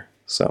it's here.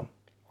 So,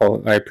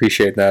 well, I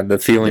appreciate that. The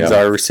feelings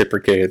are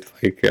reciprocated.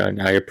 Like,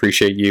 I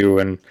appreciate you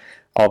and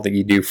all that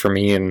you do for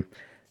me and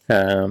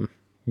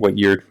what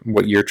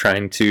you're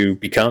trying to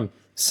become.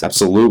 So,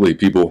 absolutely,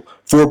 people.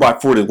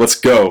 4x40, let's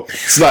go.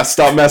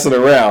 Stop messing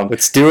around.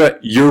 let's do it.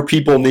 Your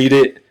people need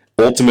it.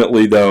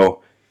 Ultimately,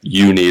 though,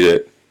 you need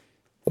it.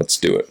 Let's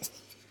do it.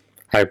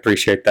 I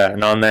appreciate that.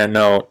 And on that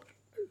note,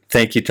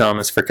 thank you,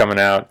 Thomas, for coming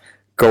out.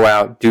 Go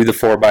out, do the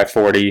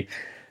 4x40.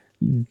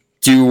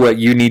 Do what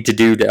you need to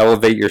do to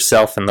elevate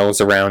yourself and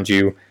those around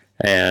you.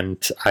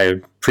 And I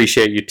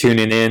appreciate you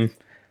tuning in.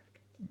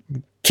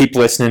 Keep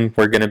listening.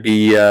 We're going to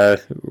be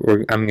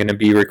I'm going to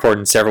be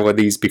recording several of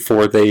these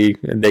before they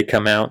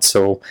come out.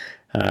 So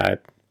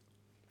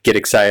get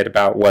excited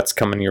about what's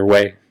coming your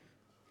way.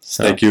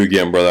 So, thank you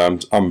again, brother.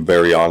 I'm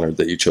very honored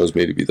that you chose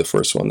me to be the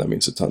first one. That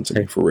means a ton to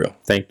me, for real.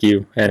 Thank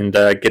you. And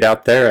get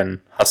out there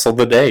and hustle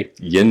the day.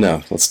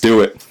 Let's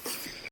do it.